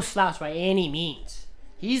no slouch by any means.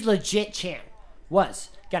 He's legit champ.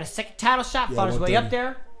 Got a second title shot, fought his way up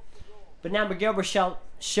there. But now Miguel Berchelt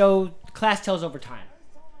showed class tells over time.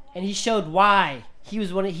 And he showed why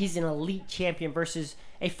he's an elite champion versus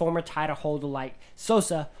a former title holder like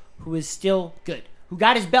Sosa, who is still good. Who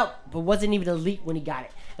got his belt, but wasn't even elite when he got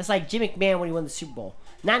it. It's like Jim McMahon when he won the Super Bowl.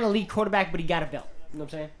 Not an elite quarterback, but he got a belt. You know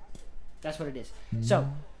what I'm saying? That's what it is. Mm-hmm. So,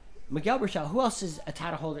 Miguel Berchelt, who else is a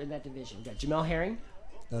title holder in that division? We got Jamel Herring.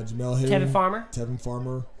 Tevin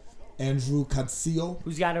Farmer. Andrew Cancio,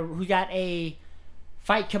 who's got a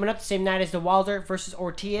fight coming up the same night as the Wilder versus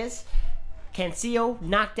Ortiz. Cancio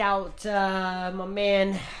knocked out my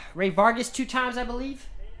man Ray Vargas 2 times, I believe,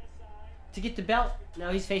 to get the belt. Now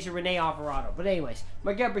he's facing Rene Alvarado. But anyways,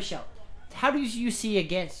 Miguel Berchelt, how do you see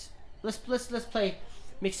against? Let's play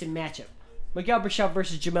mix and matchup. Miguel Berchelt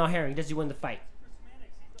versus Jamel Herring. Does he win the fight?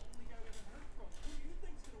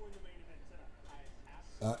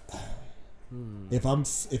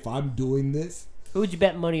 If I'm doing this, who would you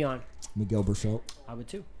bet money on? Miguel Berchelt. I would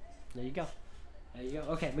too. There you go.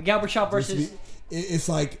 Okay, Miguel Berchelt versus. It's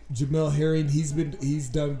like Jamel Herring. He's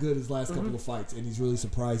done good his last couple of fights, and he's really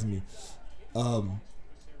surprised me.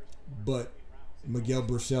 But Miguel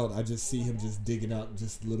Berchelt, I just see him just digging out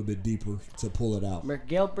just a little bit deeper to pull it out.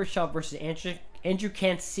 Miguel Berchelt versus Andrew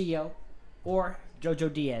Cancio or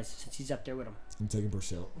Jojo Diaz, since he's up there with him. I'm taking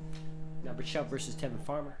Berchelt. Now Berchelt versus Tevin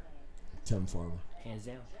Farmer. Tevin Farmer. Hands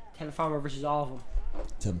down. Tevin Farmer versus all of them.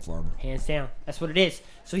 Tevin Farmer. Hands down. That's what it is.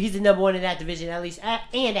 So he's the number 1 in that division, at least,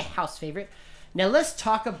 and a house favorite. Now let's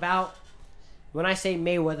talk about, when I say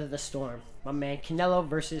Mayweather the Storm, my man Canelo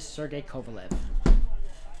versus Sergey Kovalev.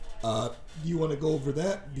 You want to go over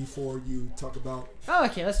that before you talk about? Oh,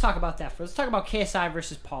 okay. Let's talk about that first. Let's talk about KSI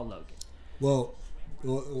versus Paul Logan. Well,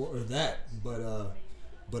 or that,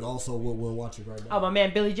 but also what we're watching right now. Oh, my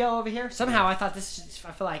man Billy Joe over here. Somehow I feel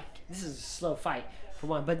like this is a slow fight for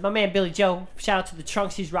one. But my man Billy Joe, shout out to the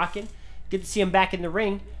trunks he's rocking. Good to see him back in the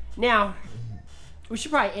ring. Now, we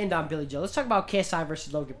should probably end on Billy Joe. Let's talk about KSI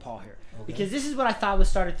versus Logan Paul here. Okay. Because this is what I thought was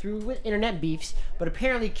started through with internet beefs. But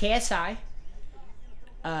apparently KSI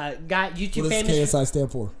got YouTube famous. What does KSI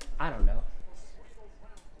stand for? I don't know.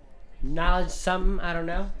 Knowledge something, I don't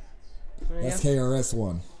know. That's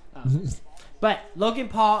KRS-One. Oh. But Logan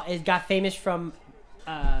Paul got famous from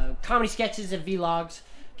comedy sketches and vlogs.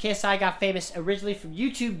 KSI got famous originally from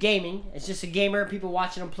YouTube gaming. It's just a gamer, people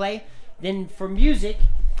watching him play. Then for music.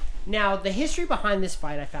 Now, the history behind this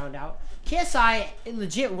fight, I found out. KSI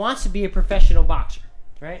legit wants to be a professional boxer,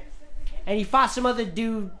 right? And he fought some other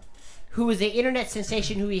dude who was an internet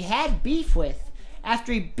sensation who he had beef with.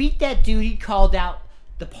 After he beat that dude, he called out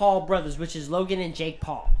the Paul brothers, which is Logan and Jake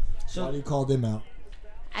Paul. So, why do you call them out?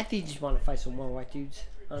 I think he just want to fight some more white dudes,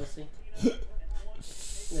 honestly.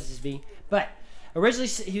 This is me. But he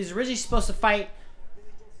was originally supposed to fight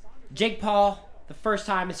Jake Paul the first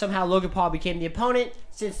time, and somehow Logan Paul became the opponent.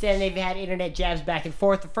 Since then, they've had internet jabs back and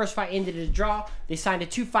forth. The first fight ended in a draw. They signed a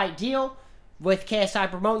 2-fight deal with KSI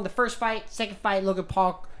promoting the first fight. Second fight, Logan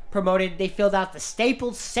Paul promoted. They filled out the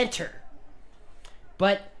Staples Center.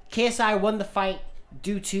 But KSI won the fight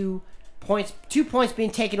due to 2 points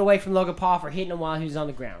being taken away from Logan Paul for hitting him while he was on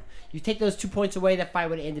the ground. You take those 2 points away, that fight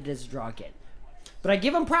would have ended as a draw again. But I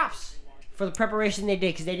give him props for the preparation they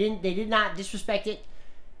did because they did not disrespect it.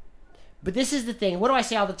 But this is the thing. What do I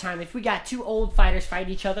say all the time? If we got two old fighters fight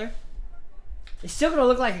each other, it's still going to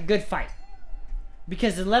look like a good fight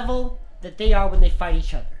because the level that they are when they fight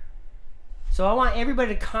each other. So I want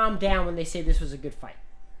everybody to calm down when they say this was a good fight.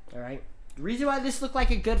 All right? The reason why this looked like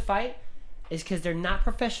a good fight is because they're not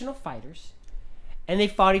professional fighters and they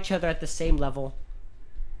fought each other at the same level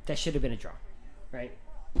that should have been a draw. Right?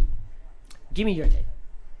 Give me your take.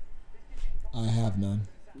 I have none.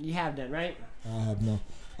 You have none, right?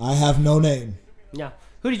 I have no name. No.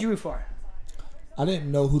 Who did you root for? I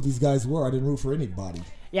didn't know who these guys were. I didn't root for anybody.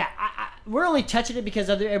 Yeah, we're only touching it because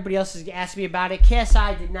everybody else has asked me about it.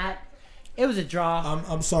 KSI did not. It was a draw.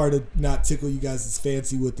 I'm sorry to not tickle you guys'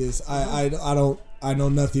 fancy with this. I know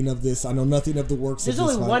nothing of this. I know nothing of the works There's of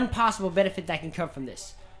this only fight. one possible benefit that can come from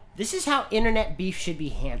this. This is how internet beef should be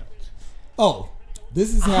handled. Oh,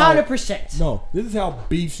 this is how 100%. No, this is how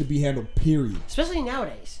beef should be handled. Period. Especially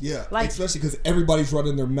nowadays. Yeah, like especially because everybody's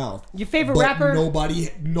running their mouth. Your favorite but rapper?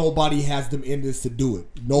 Nobody has them in this to do it.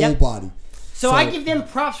 Nobody. Yep. So I give them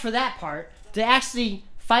props for that part to actually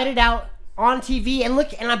fight it out on TV and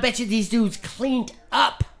look. And I bet you these dudes cleaned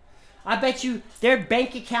up. I bet you their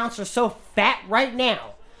bank accounts are so fat right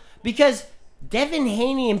now because Devin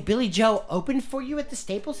Haney and Billy Joe opened for you at the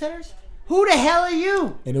Staples Centers. Who the hell are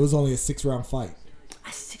you? And it was only a 6-round fight. A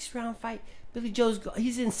 6-round fight. Billy Joe's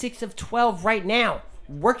he's in 6 of 12 right now,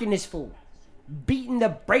 working this fool, beating the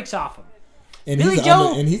brakes off him. And Billy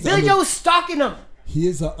Joe's stalking him. He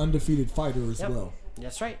is an undefeated fighter as well.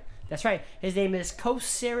 That's right. That's right. His name is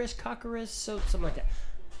Kosaris Kakaris, something like that.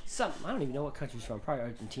 I don't even know what country he's from. Probably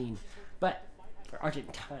Argentine, or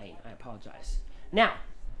Argentine. I apologize. Now,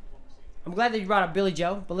 I'm glad that you brought up Billy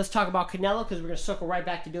Joe, but let's talk about Canelo because we're going to circle right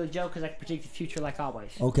back to Billy Joe because I can predict the future like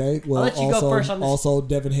always. Okay, well, I'll let you go first on this. Also,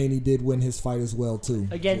 Devin Haney did win his fight as well, too.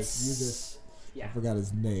 Against... I forgot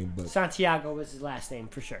his name, but... Santiago was his last name,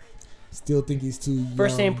 for sure. Still think he's too young.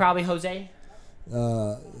 First name probably Jose.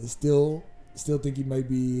 Still think he may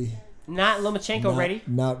be... Not Lomachenko ready.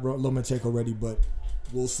 Not Lomachenko ready, but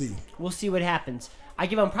we'll see. We'll see what happens. I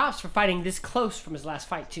give him props for fighting this close from his last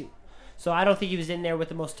fight, too. So I don't think he was in there with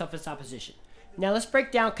the most toughest opposition. Now let's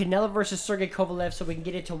break down Canelo versus Sergey Kovalev so we can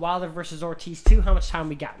get into Wilder versus Ortiz too. How much time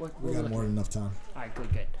we got? We got more than enough time. All right,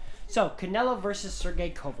 good. So Canelo versus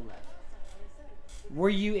Sergey Kovalev.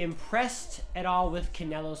 Were you impressed at all with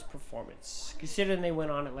Canelo's performance, considering they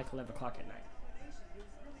went on at like 11 o'clock at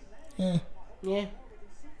night? Yeah.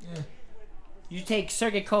 You take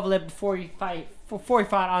Sergey Kovalev before he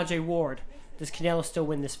fought Andre Ward. Does Canelo still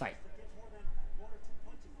win this fight?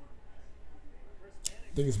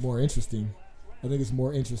 I think it's more interesting.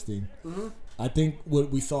 Mm-hmm. I think what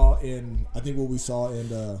we saw in. I want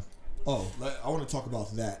to talk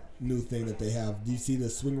about that new thing that they have. Do you see the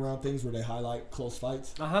swing round things where they highlight close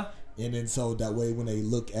fights? And then so that way when they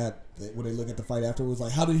look at the fight afterwards,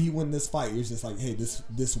 like how did he win this fight? It's just like, hey, this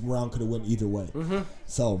round could have went either way. Mm-hmm.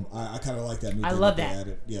 So I kind of like that new thing. I love that.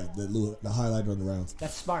 that. They added. Yeah, the highlight on the rounds.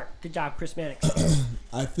 That's smart. Good job, Chris Mannix.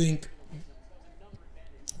 I think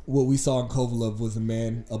what we saw in Kovalev was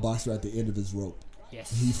a boxer at the end of his rope.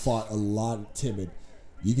 Yes. He fought a lot timid.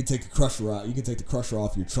 You can take the Krusher out. You can take the Krusher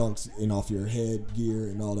off your trunks and off your head gear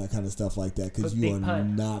and all that kind of stuff like that because you are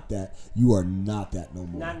not that. You are not that no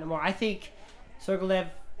more. Not no more. I think Sergey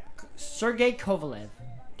Kovalev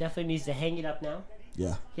definitely needs to hang it up now.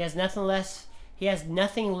 Yeah. He has nothing less. He has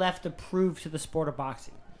nothing left to prove to the sport of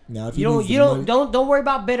boxing. Now, if don't worry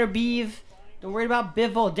about Better Beef. Don't worry about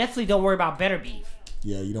Bivol. Definitely don't worry about Better Beef.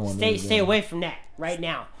 Yeah, you don't want to stay away from that right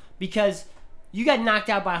now because you got knocked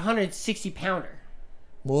out by a 160-pounder.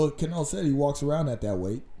 Well, Canelo said he walks around at that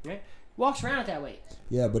weight. Right? Walks around at that weight.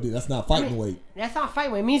 Yeah, but that's not fighting weight. That's not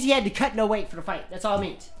fighting weight. It means he had to cut no weight for the fight. That's all it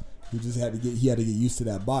means. He just had to get used to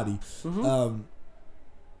that body. Mm-hmm.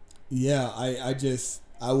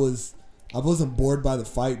 I wasn't bored by the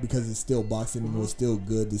fight because it's still boxing and it was still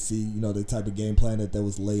good to see, the type of game plan that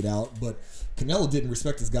was laid out. But Canelo didn't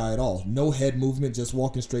respect this guy at all. No head movement, just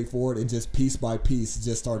walking straight forward and just piece by piece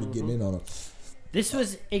just started getting in on him. This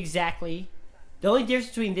was exactly the only difference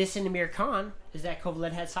between this and Amir Khan is that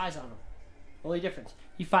Kovalev had size on him. Only difference.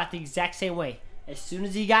 He fought the exact same way. As soon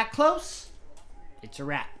as he got close, it's a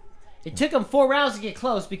wrap. It took him 4 rounds to get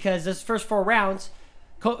close because those first 4 rounds,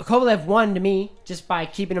 Kovalev won to me just by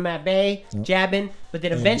keeping him at bay, jabbing. But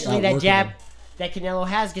then eventually that jab that Canelo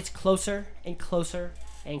has gets closer and closer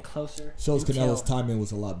and closer. Shows Canelo's timing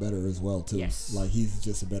was a lot better as well too. Yes. Like he's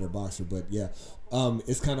just a better boxer. But yeah,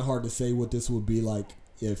 it's kind of hard to say what this would be like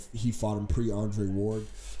if he fought him pre-Andre Ward.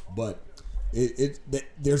 But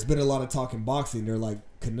there's been a lot of talk in boxing. They're like,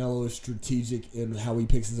 Canelo is strategic in how he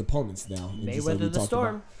picks his opponents now. And Mayweather the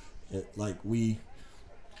Storm.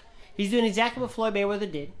 He's doing exactly what Floyd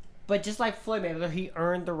Mayweather did. But just like Floyd Mayweather, he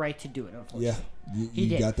earned the right to do it, unfortunately. Yeah, you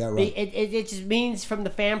did. Got that right. It just means from the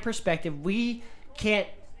fan perspective, we can't...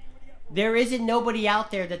 There isn't nobody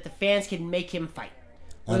out there that the fans can make him fight.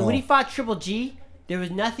 When he fought Triple G, there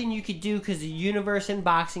was nothing you could do because the universe in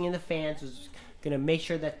boxing and the fans was going to make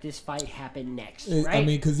sure that this fight happened next, right? I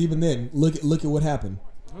mean, because even then, look at what happened.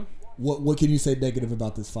 Mm-hmm. What can you say negative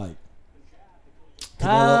about this fight?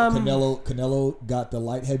 Canelo got the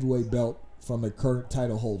light heavyweight belt from a current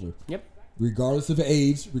title holder. Yep. Regardless of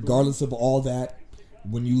age, regardless of all that,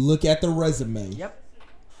 when you look at the resume,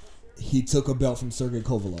 he took a belt from Sergey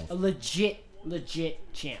Kovalev. A legit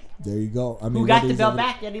champ. There you go. I mean, who got the belt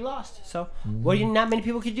back yet he lost. So, not many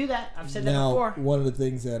people could do that. I've said that before. One of the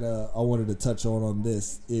things that I wanted to touch on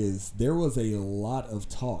this is there was a lot of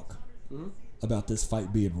talk about this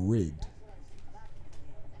fight being rigged.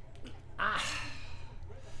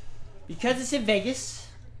 Because it's in Vegas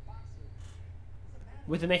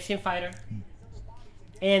with a Mexican fighter,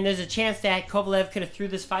 and there's a chance that Kovalev could have threw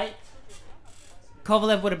this fight.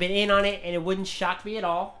 Kovalev would have been in on it, and it wouldn't shock me at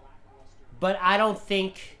all. But I don't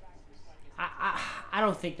think, I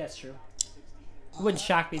don't think that's true. It wouldn't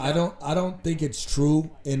shock me. Though. I don't think it's true,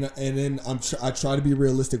 and then I try to be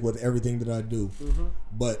realistic with everything that I do,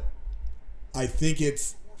 but I think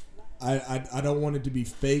it's, I don't want it to be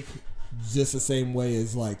fake, just the same way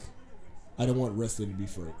as like, I don't want wrestling to be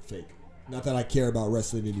fake. Not that I care about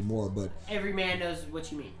wrestling anymore, but every man knows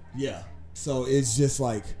what you mean. Yeah. So it's just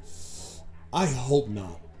like, I hope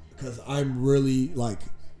not, because I'm really like,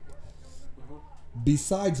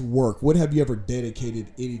 besides work, what have you ever dedicated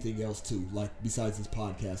anything else to, like besides this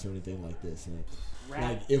podcast or anything like this?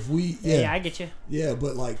 Like if we, yeah, I get you. Yeah,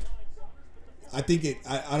 but like, I think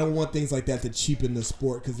I don't want things like that to cheapen the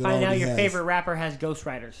sport because I know your favorite rapper has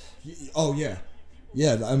ghostwriters. Oh yeah.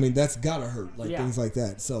 Yeah, I mean that's gotta hurt, like things like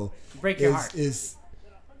that. So break your heart.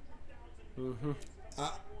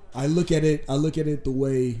 I look at it the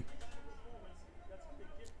way,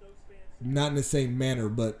 not in the same manner,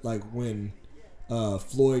 but like when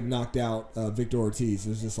Floyd knocked out Victor Ortiz, it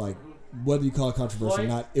was just like, whether you call it controversial or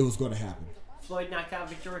not, it was going to happen. Floyd knocked out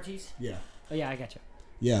Victor Ortiz? Yeah. Oh yeah, I got you.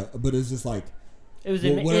 Yeah, but it's just like, it was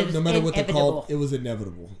no matter what they called, it was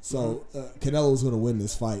inevitable. So Canelo was going to win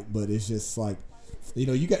this fight, but it's just like,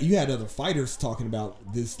 you had other fighters talking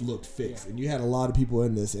about this looked fixed, and you had a lot of people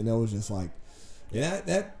in this, and it was just like,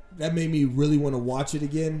 that made me really want to watch it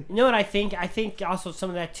again. You know what I think? I think also some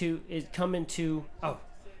of that too is coming to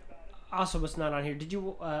also what's not on here. Did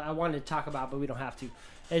you? I wanted to talk about, but we don't have to.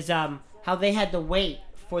 Is how they had to wait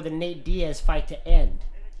for the Nate Diaz fight to end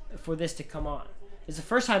for this to come on. It's the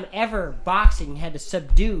first time ever boxing had to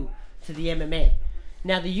subdue to the MMA.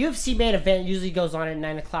 Now the UFC main event usually goes on at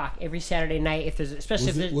 9:00 every Saturday night. If there's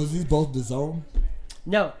was these both the Zone?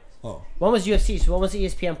 No. Oh. One was UFC, so one was the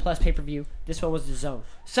ESPN Plus pay-per-view. This one was the Zone.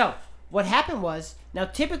 So what happened was, now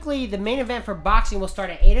typically the main event for boxing will start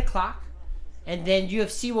at 8:00, and then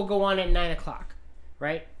UFC will go on at 9:00,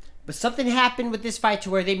 right? But something happened with this fight to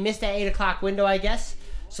where they missed that 8:00 window, I guess.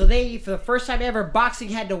 So they, for the first time ever, boxing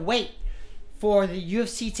had to wait for the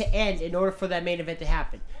UFC to end in order for that main event to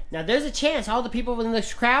happen. Now there's a chance all the people in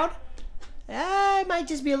this crowd might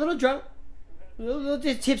just be a little drunk, a little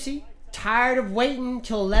tipsy, tired of waiting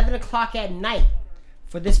till 11:00 at night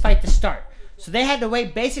for this fight to start. So they had to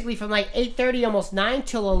wait basically from like 8:30, almost 9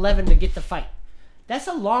 till 11 to get the fight. That's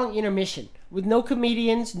a long intermission with no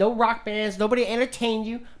comedians, no rock bands, nobody to entertain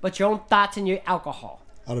you but your own thoughts and your alcohol.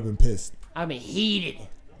 I'd have been pissed. I'd been heated.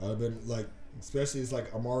 I'd have been like, especially it's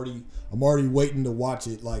like I'm already waiting to watch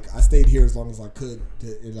it. Like I stayed here as long as I could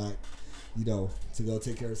to go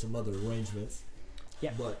take care of some other arrangements.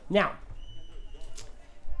 Yeah. But now,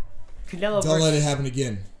 Canelo. Don't let it happen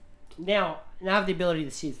again. Now I have the ability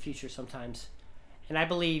to see the future sometimes, and I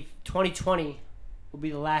believe 2020 will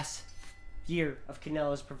be the last year of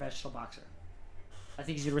Canelo as a professional boxer. I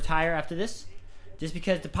think he's going to retire after this, just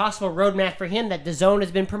because the possible roadmap for him that the Zone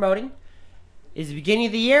has been promoting is the beginning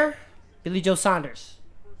of the year, Billy Joe Saunders,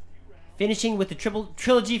 finishing with the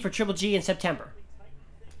trilogy for Triple G in September,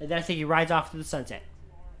 and then I think he rides off to the sunset.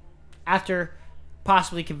 After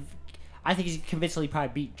possibly, I think he's convincingly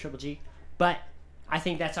probably beat Triple G, but I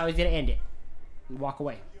think that's how he's going to end it and walk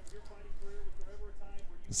away.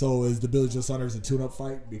 So is the Billy Joe Saunders a tune-up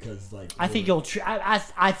fight? Because like I think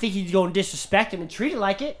I think he's going to disrespect him and treat it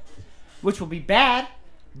like it, which will be bad.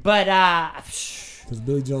 But because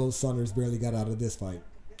Billy Joe Saunders barely got out of this fight.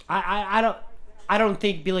 I don't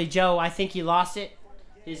think Billy Joe. I think he lost it.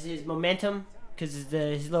 his momentum, because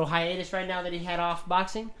his little hiatus right now that he had off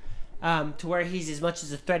boxing, to where he's as much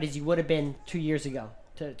as a threat as he would have been 2 years ago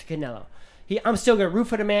to Canelo. I'm still going to root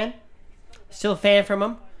for the man. Still a fan from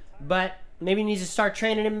him. But maybe he needs to start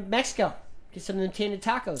training in Mexico. Get some of them tainted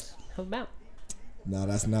tacos. Help him out. No,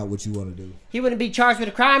 that's not what you want to do. He wouldn't be charged with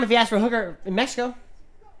a crime if he asked for a hooker in Mexico.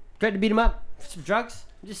 Threatened to beat him up for some drugs.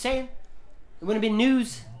 I'm just saying. It wouldn't have been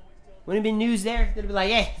news. Wouldn't have been news there. They'd be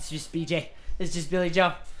like, hey, it's just BJ. It's just Billy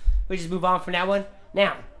Joe. We just move on from that one.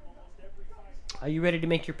 Now, are you ready to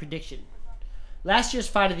make your prediction? Last year's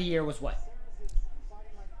fight of the year was what?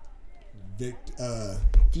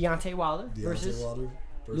 Deontay Wilder versus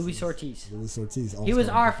Luis Ortiz. Luis Ortiz. He was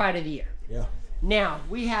our fight of the year. Yeah. Now,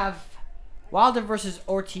 we have Wilder versus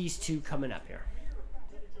Ortiz 2 coming up here.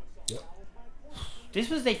 Yep. This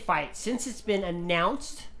was a fight. Since it's been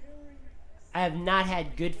announced, I have not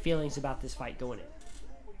had good feelings about this fight going in.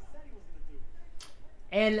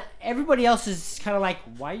 And everybody else is kind of like,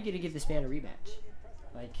 why are you going to give this man a rematch?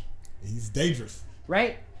 Like, he's dangerous.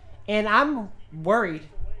 Right? And I'm worried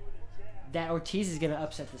that Ortiz is going to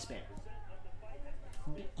upset this man.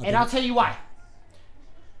 And I'll tell you why.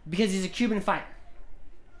 Because he's a Cuban fighter.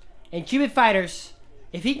 And Cuban fighters,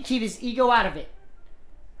 if he can keep his ego out of it,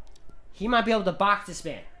 he might be able to box this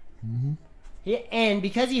man. Mm-hmm. And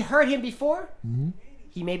because he hurt him before,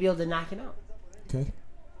 he may be able to knock him out. Okay.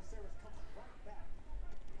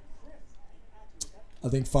 I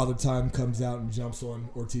think Father Time comes out and jumps on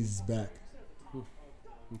Ortiz's back.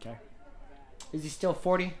 Okay. Is he still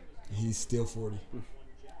 40? He's still 40.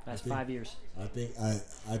 That's 5 years. I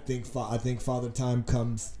think Father Time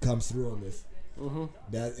comes through on this. Mm-hmm.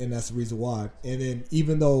 That's the reason why. And then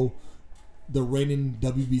even though the reigning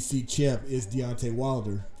WBC champ is Deontay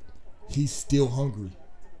Wilder, he's still hungry.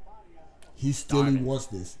 He wants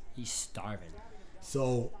this. He's starving.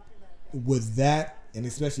 So with that, and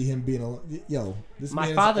especially him being this my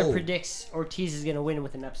man father is old. predicts Ortiz is going to win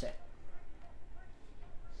with an upset.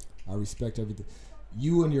 I respect everything.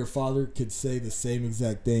 You and your father could say the same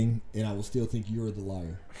exact thing, and I will still think you're the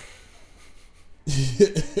liar.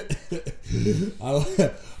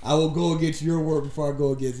 I will go against your word before I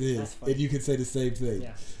go against his, and you can say the same thing.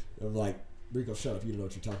 Yeah. I'm like, Rico, shut up! You don't know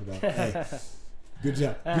what you're talking about. Hey, good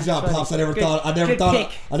job, pops. I never saw it that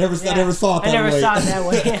way. I never saw it that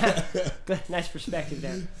way. Yeah. Good, nice perspective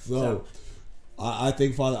there. So. I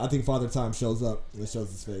think Father Time shows up and shows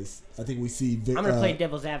his face. I think we see. I'm gonna play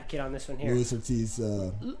devil's advocate on this one here. Luis Ortiz.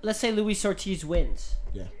 Let's say Luis Ortiz wins.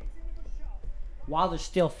 Yeah. Wilder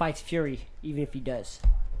still fights Fury, even if he does.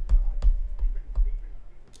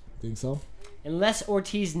 Think so? Unless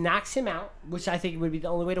Ortiz knocks him out, which I think would be the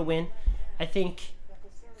only way to win. I think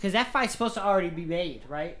because that fight's supposed to already be made,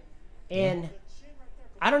 right? And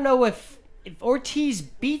I don't know if Ortiz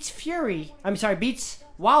beats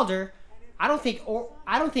Wilder. I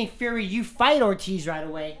don't think Fury, you fight Ortiz right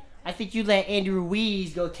away. I think you let Andy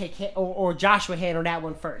Ruiz go or Joshua handle that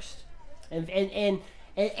one first,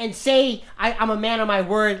 and say I'm a man of my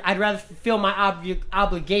word. I'd rather fulfill my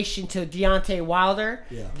obligation to Deontay Wilder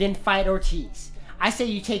than fight Ortiz. I say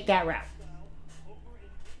you take that route.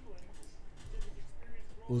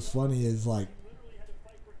 What's funny is I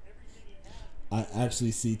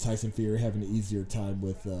actually see Tyson Fury having an easier time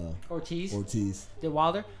with Ortiz. Than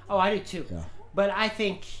Wilder? Oh, I do too. Yeah. But I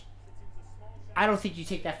don't think you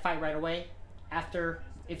take that fight right away after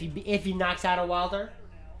if he knocks out a Wilder.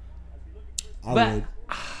 I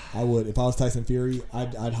would. If I was Tyson Fury,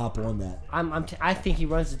 I'd hop on that. I think he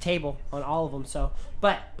runs the table on all of them. So,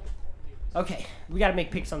 but okay, we got to make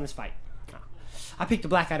picks on this fight. I picked the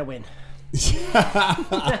black guy to win.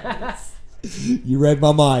 You read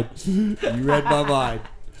my mind.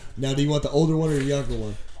 Now, do you want the older one or the younger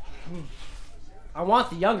one? I want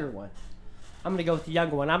the younger one. I'm gonna go with the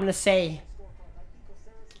younger one. I'm gonna say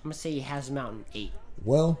he has him out in 8.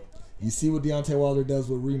 Well, you see what Deontay Wilder does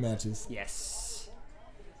with rematches. Yes.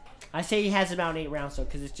 I say he has him out in 8 rounds though,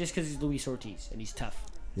 because he's Luis Ortiz and he's tough.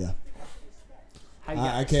 Yeah.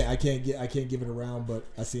 I can't give it a round, but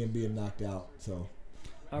I see him being knocked out. So,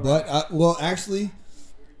 right. But actually.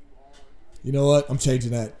 You know what? I'm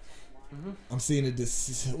changing that. Mm-hmm. I'm seeing it.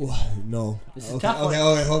 No. This is a tough one.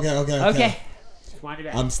 Okay. Wind it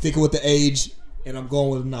back. I'm sticking with the age, and I'm going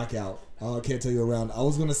with a knockout. I can't tell you around. I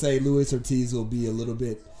was gonna say Luis Ortiz will be a little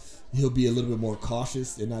bit more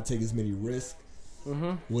cautious and not take as many risks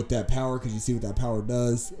with that power, because you see what that power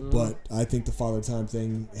does. Mm-hmm. But I think the Father Time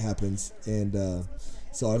thing happens, and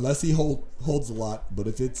so unless he holds a lot, but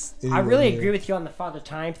if it's I really agree with you on the Father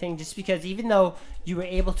Time thing, just because even though you were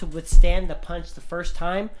able to withstand the punch the first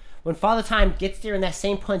time, when Father Time gets there and that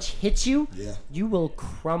same punch hits you, you will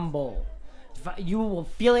crumble. You will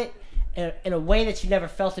feel it in a way that you never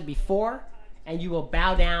felt it before, and you will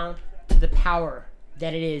bow down to the power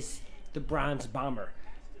that it is, the Bronze Bomber.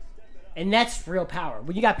 And that's real power.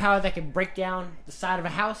 When you got power that can break down the side of a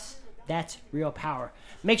house, that's real power.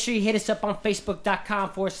 Make sure you hit us up on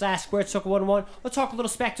Facebook.com/Squared Circle 101. Or talk a little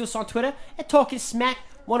smack to us on Twitter at Talking Smack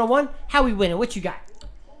 101. How we winning? What you got?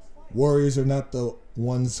 Warriors are not the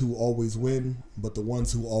ones who always win, but the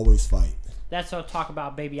ones who always fight. That's what I'll talk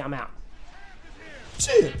about, baby. I'm out.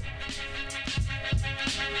 Chill.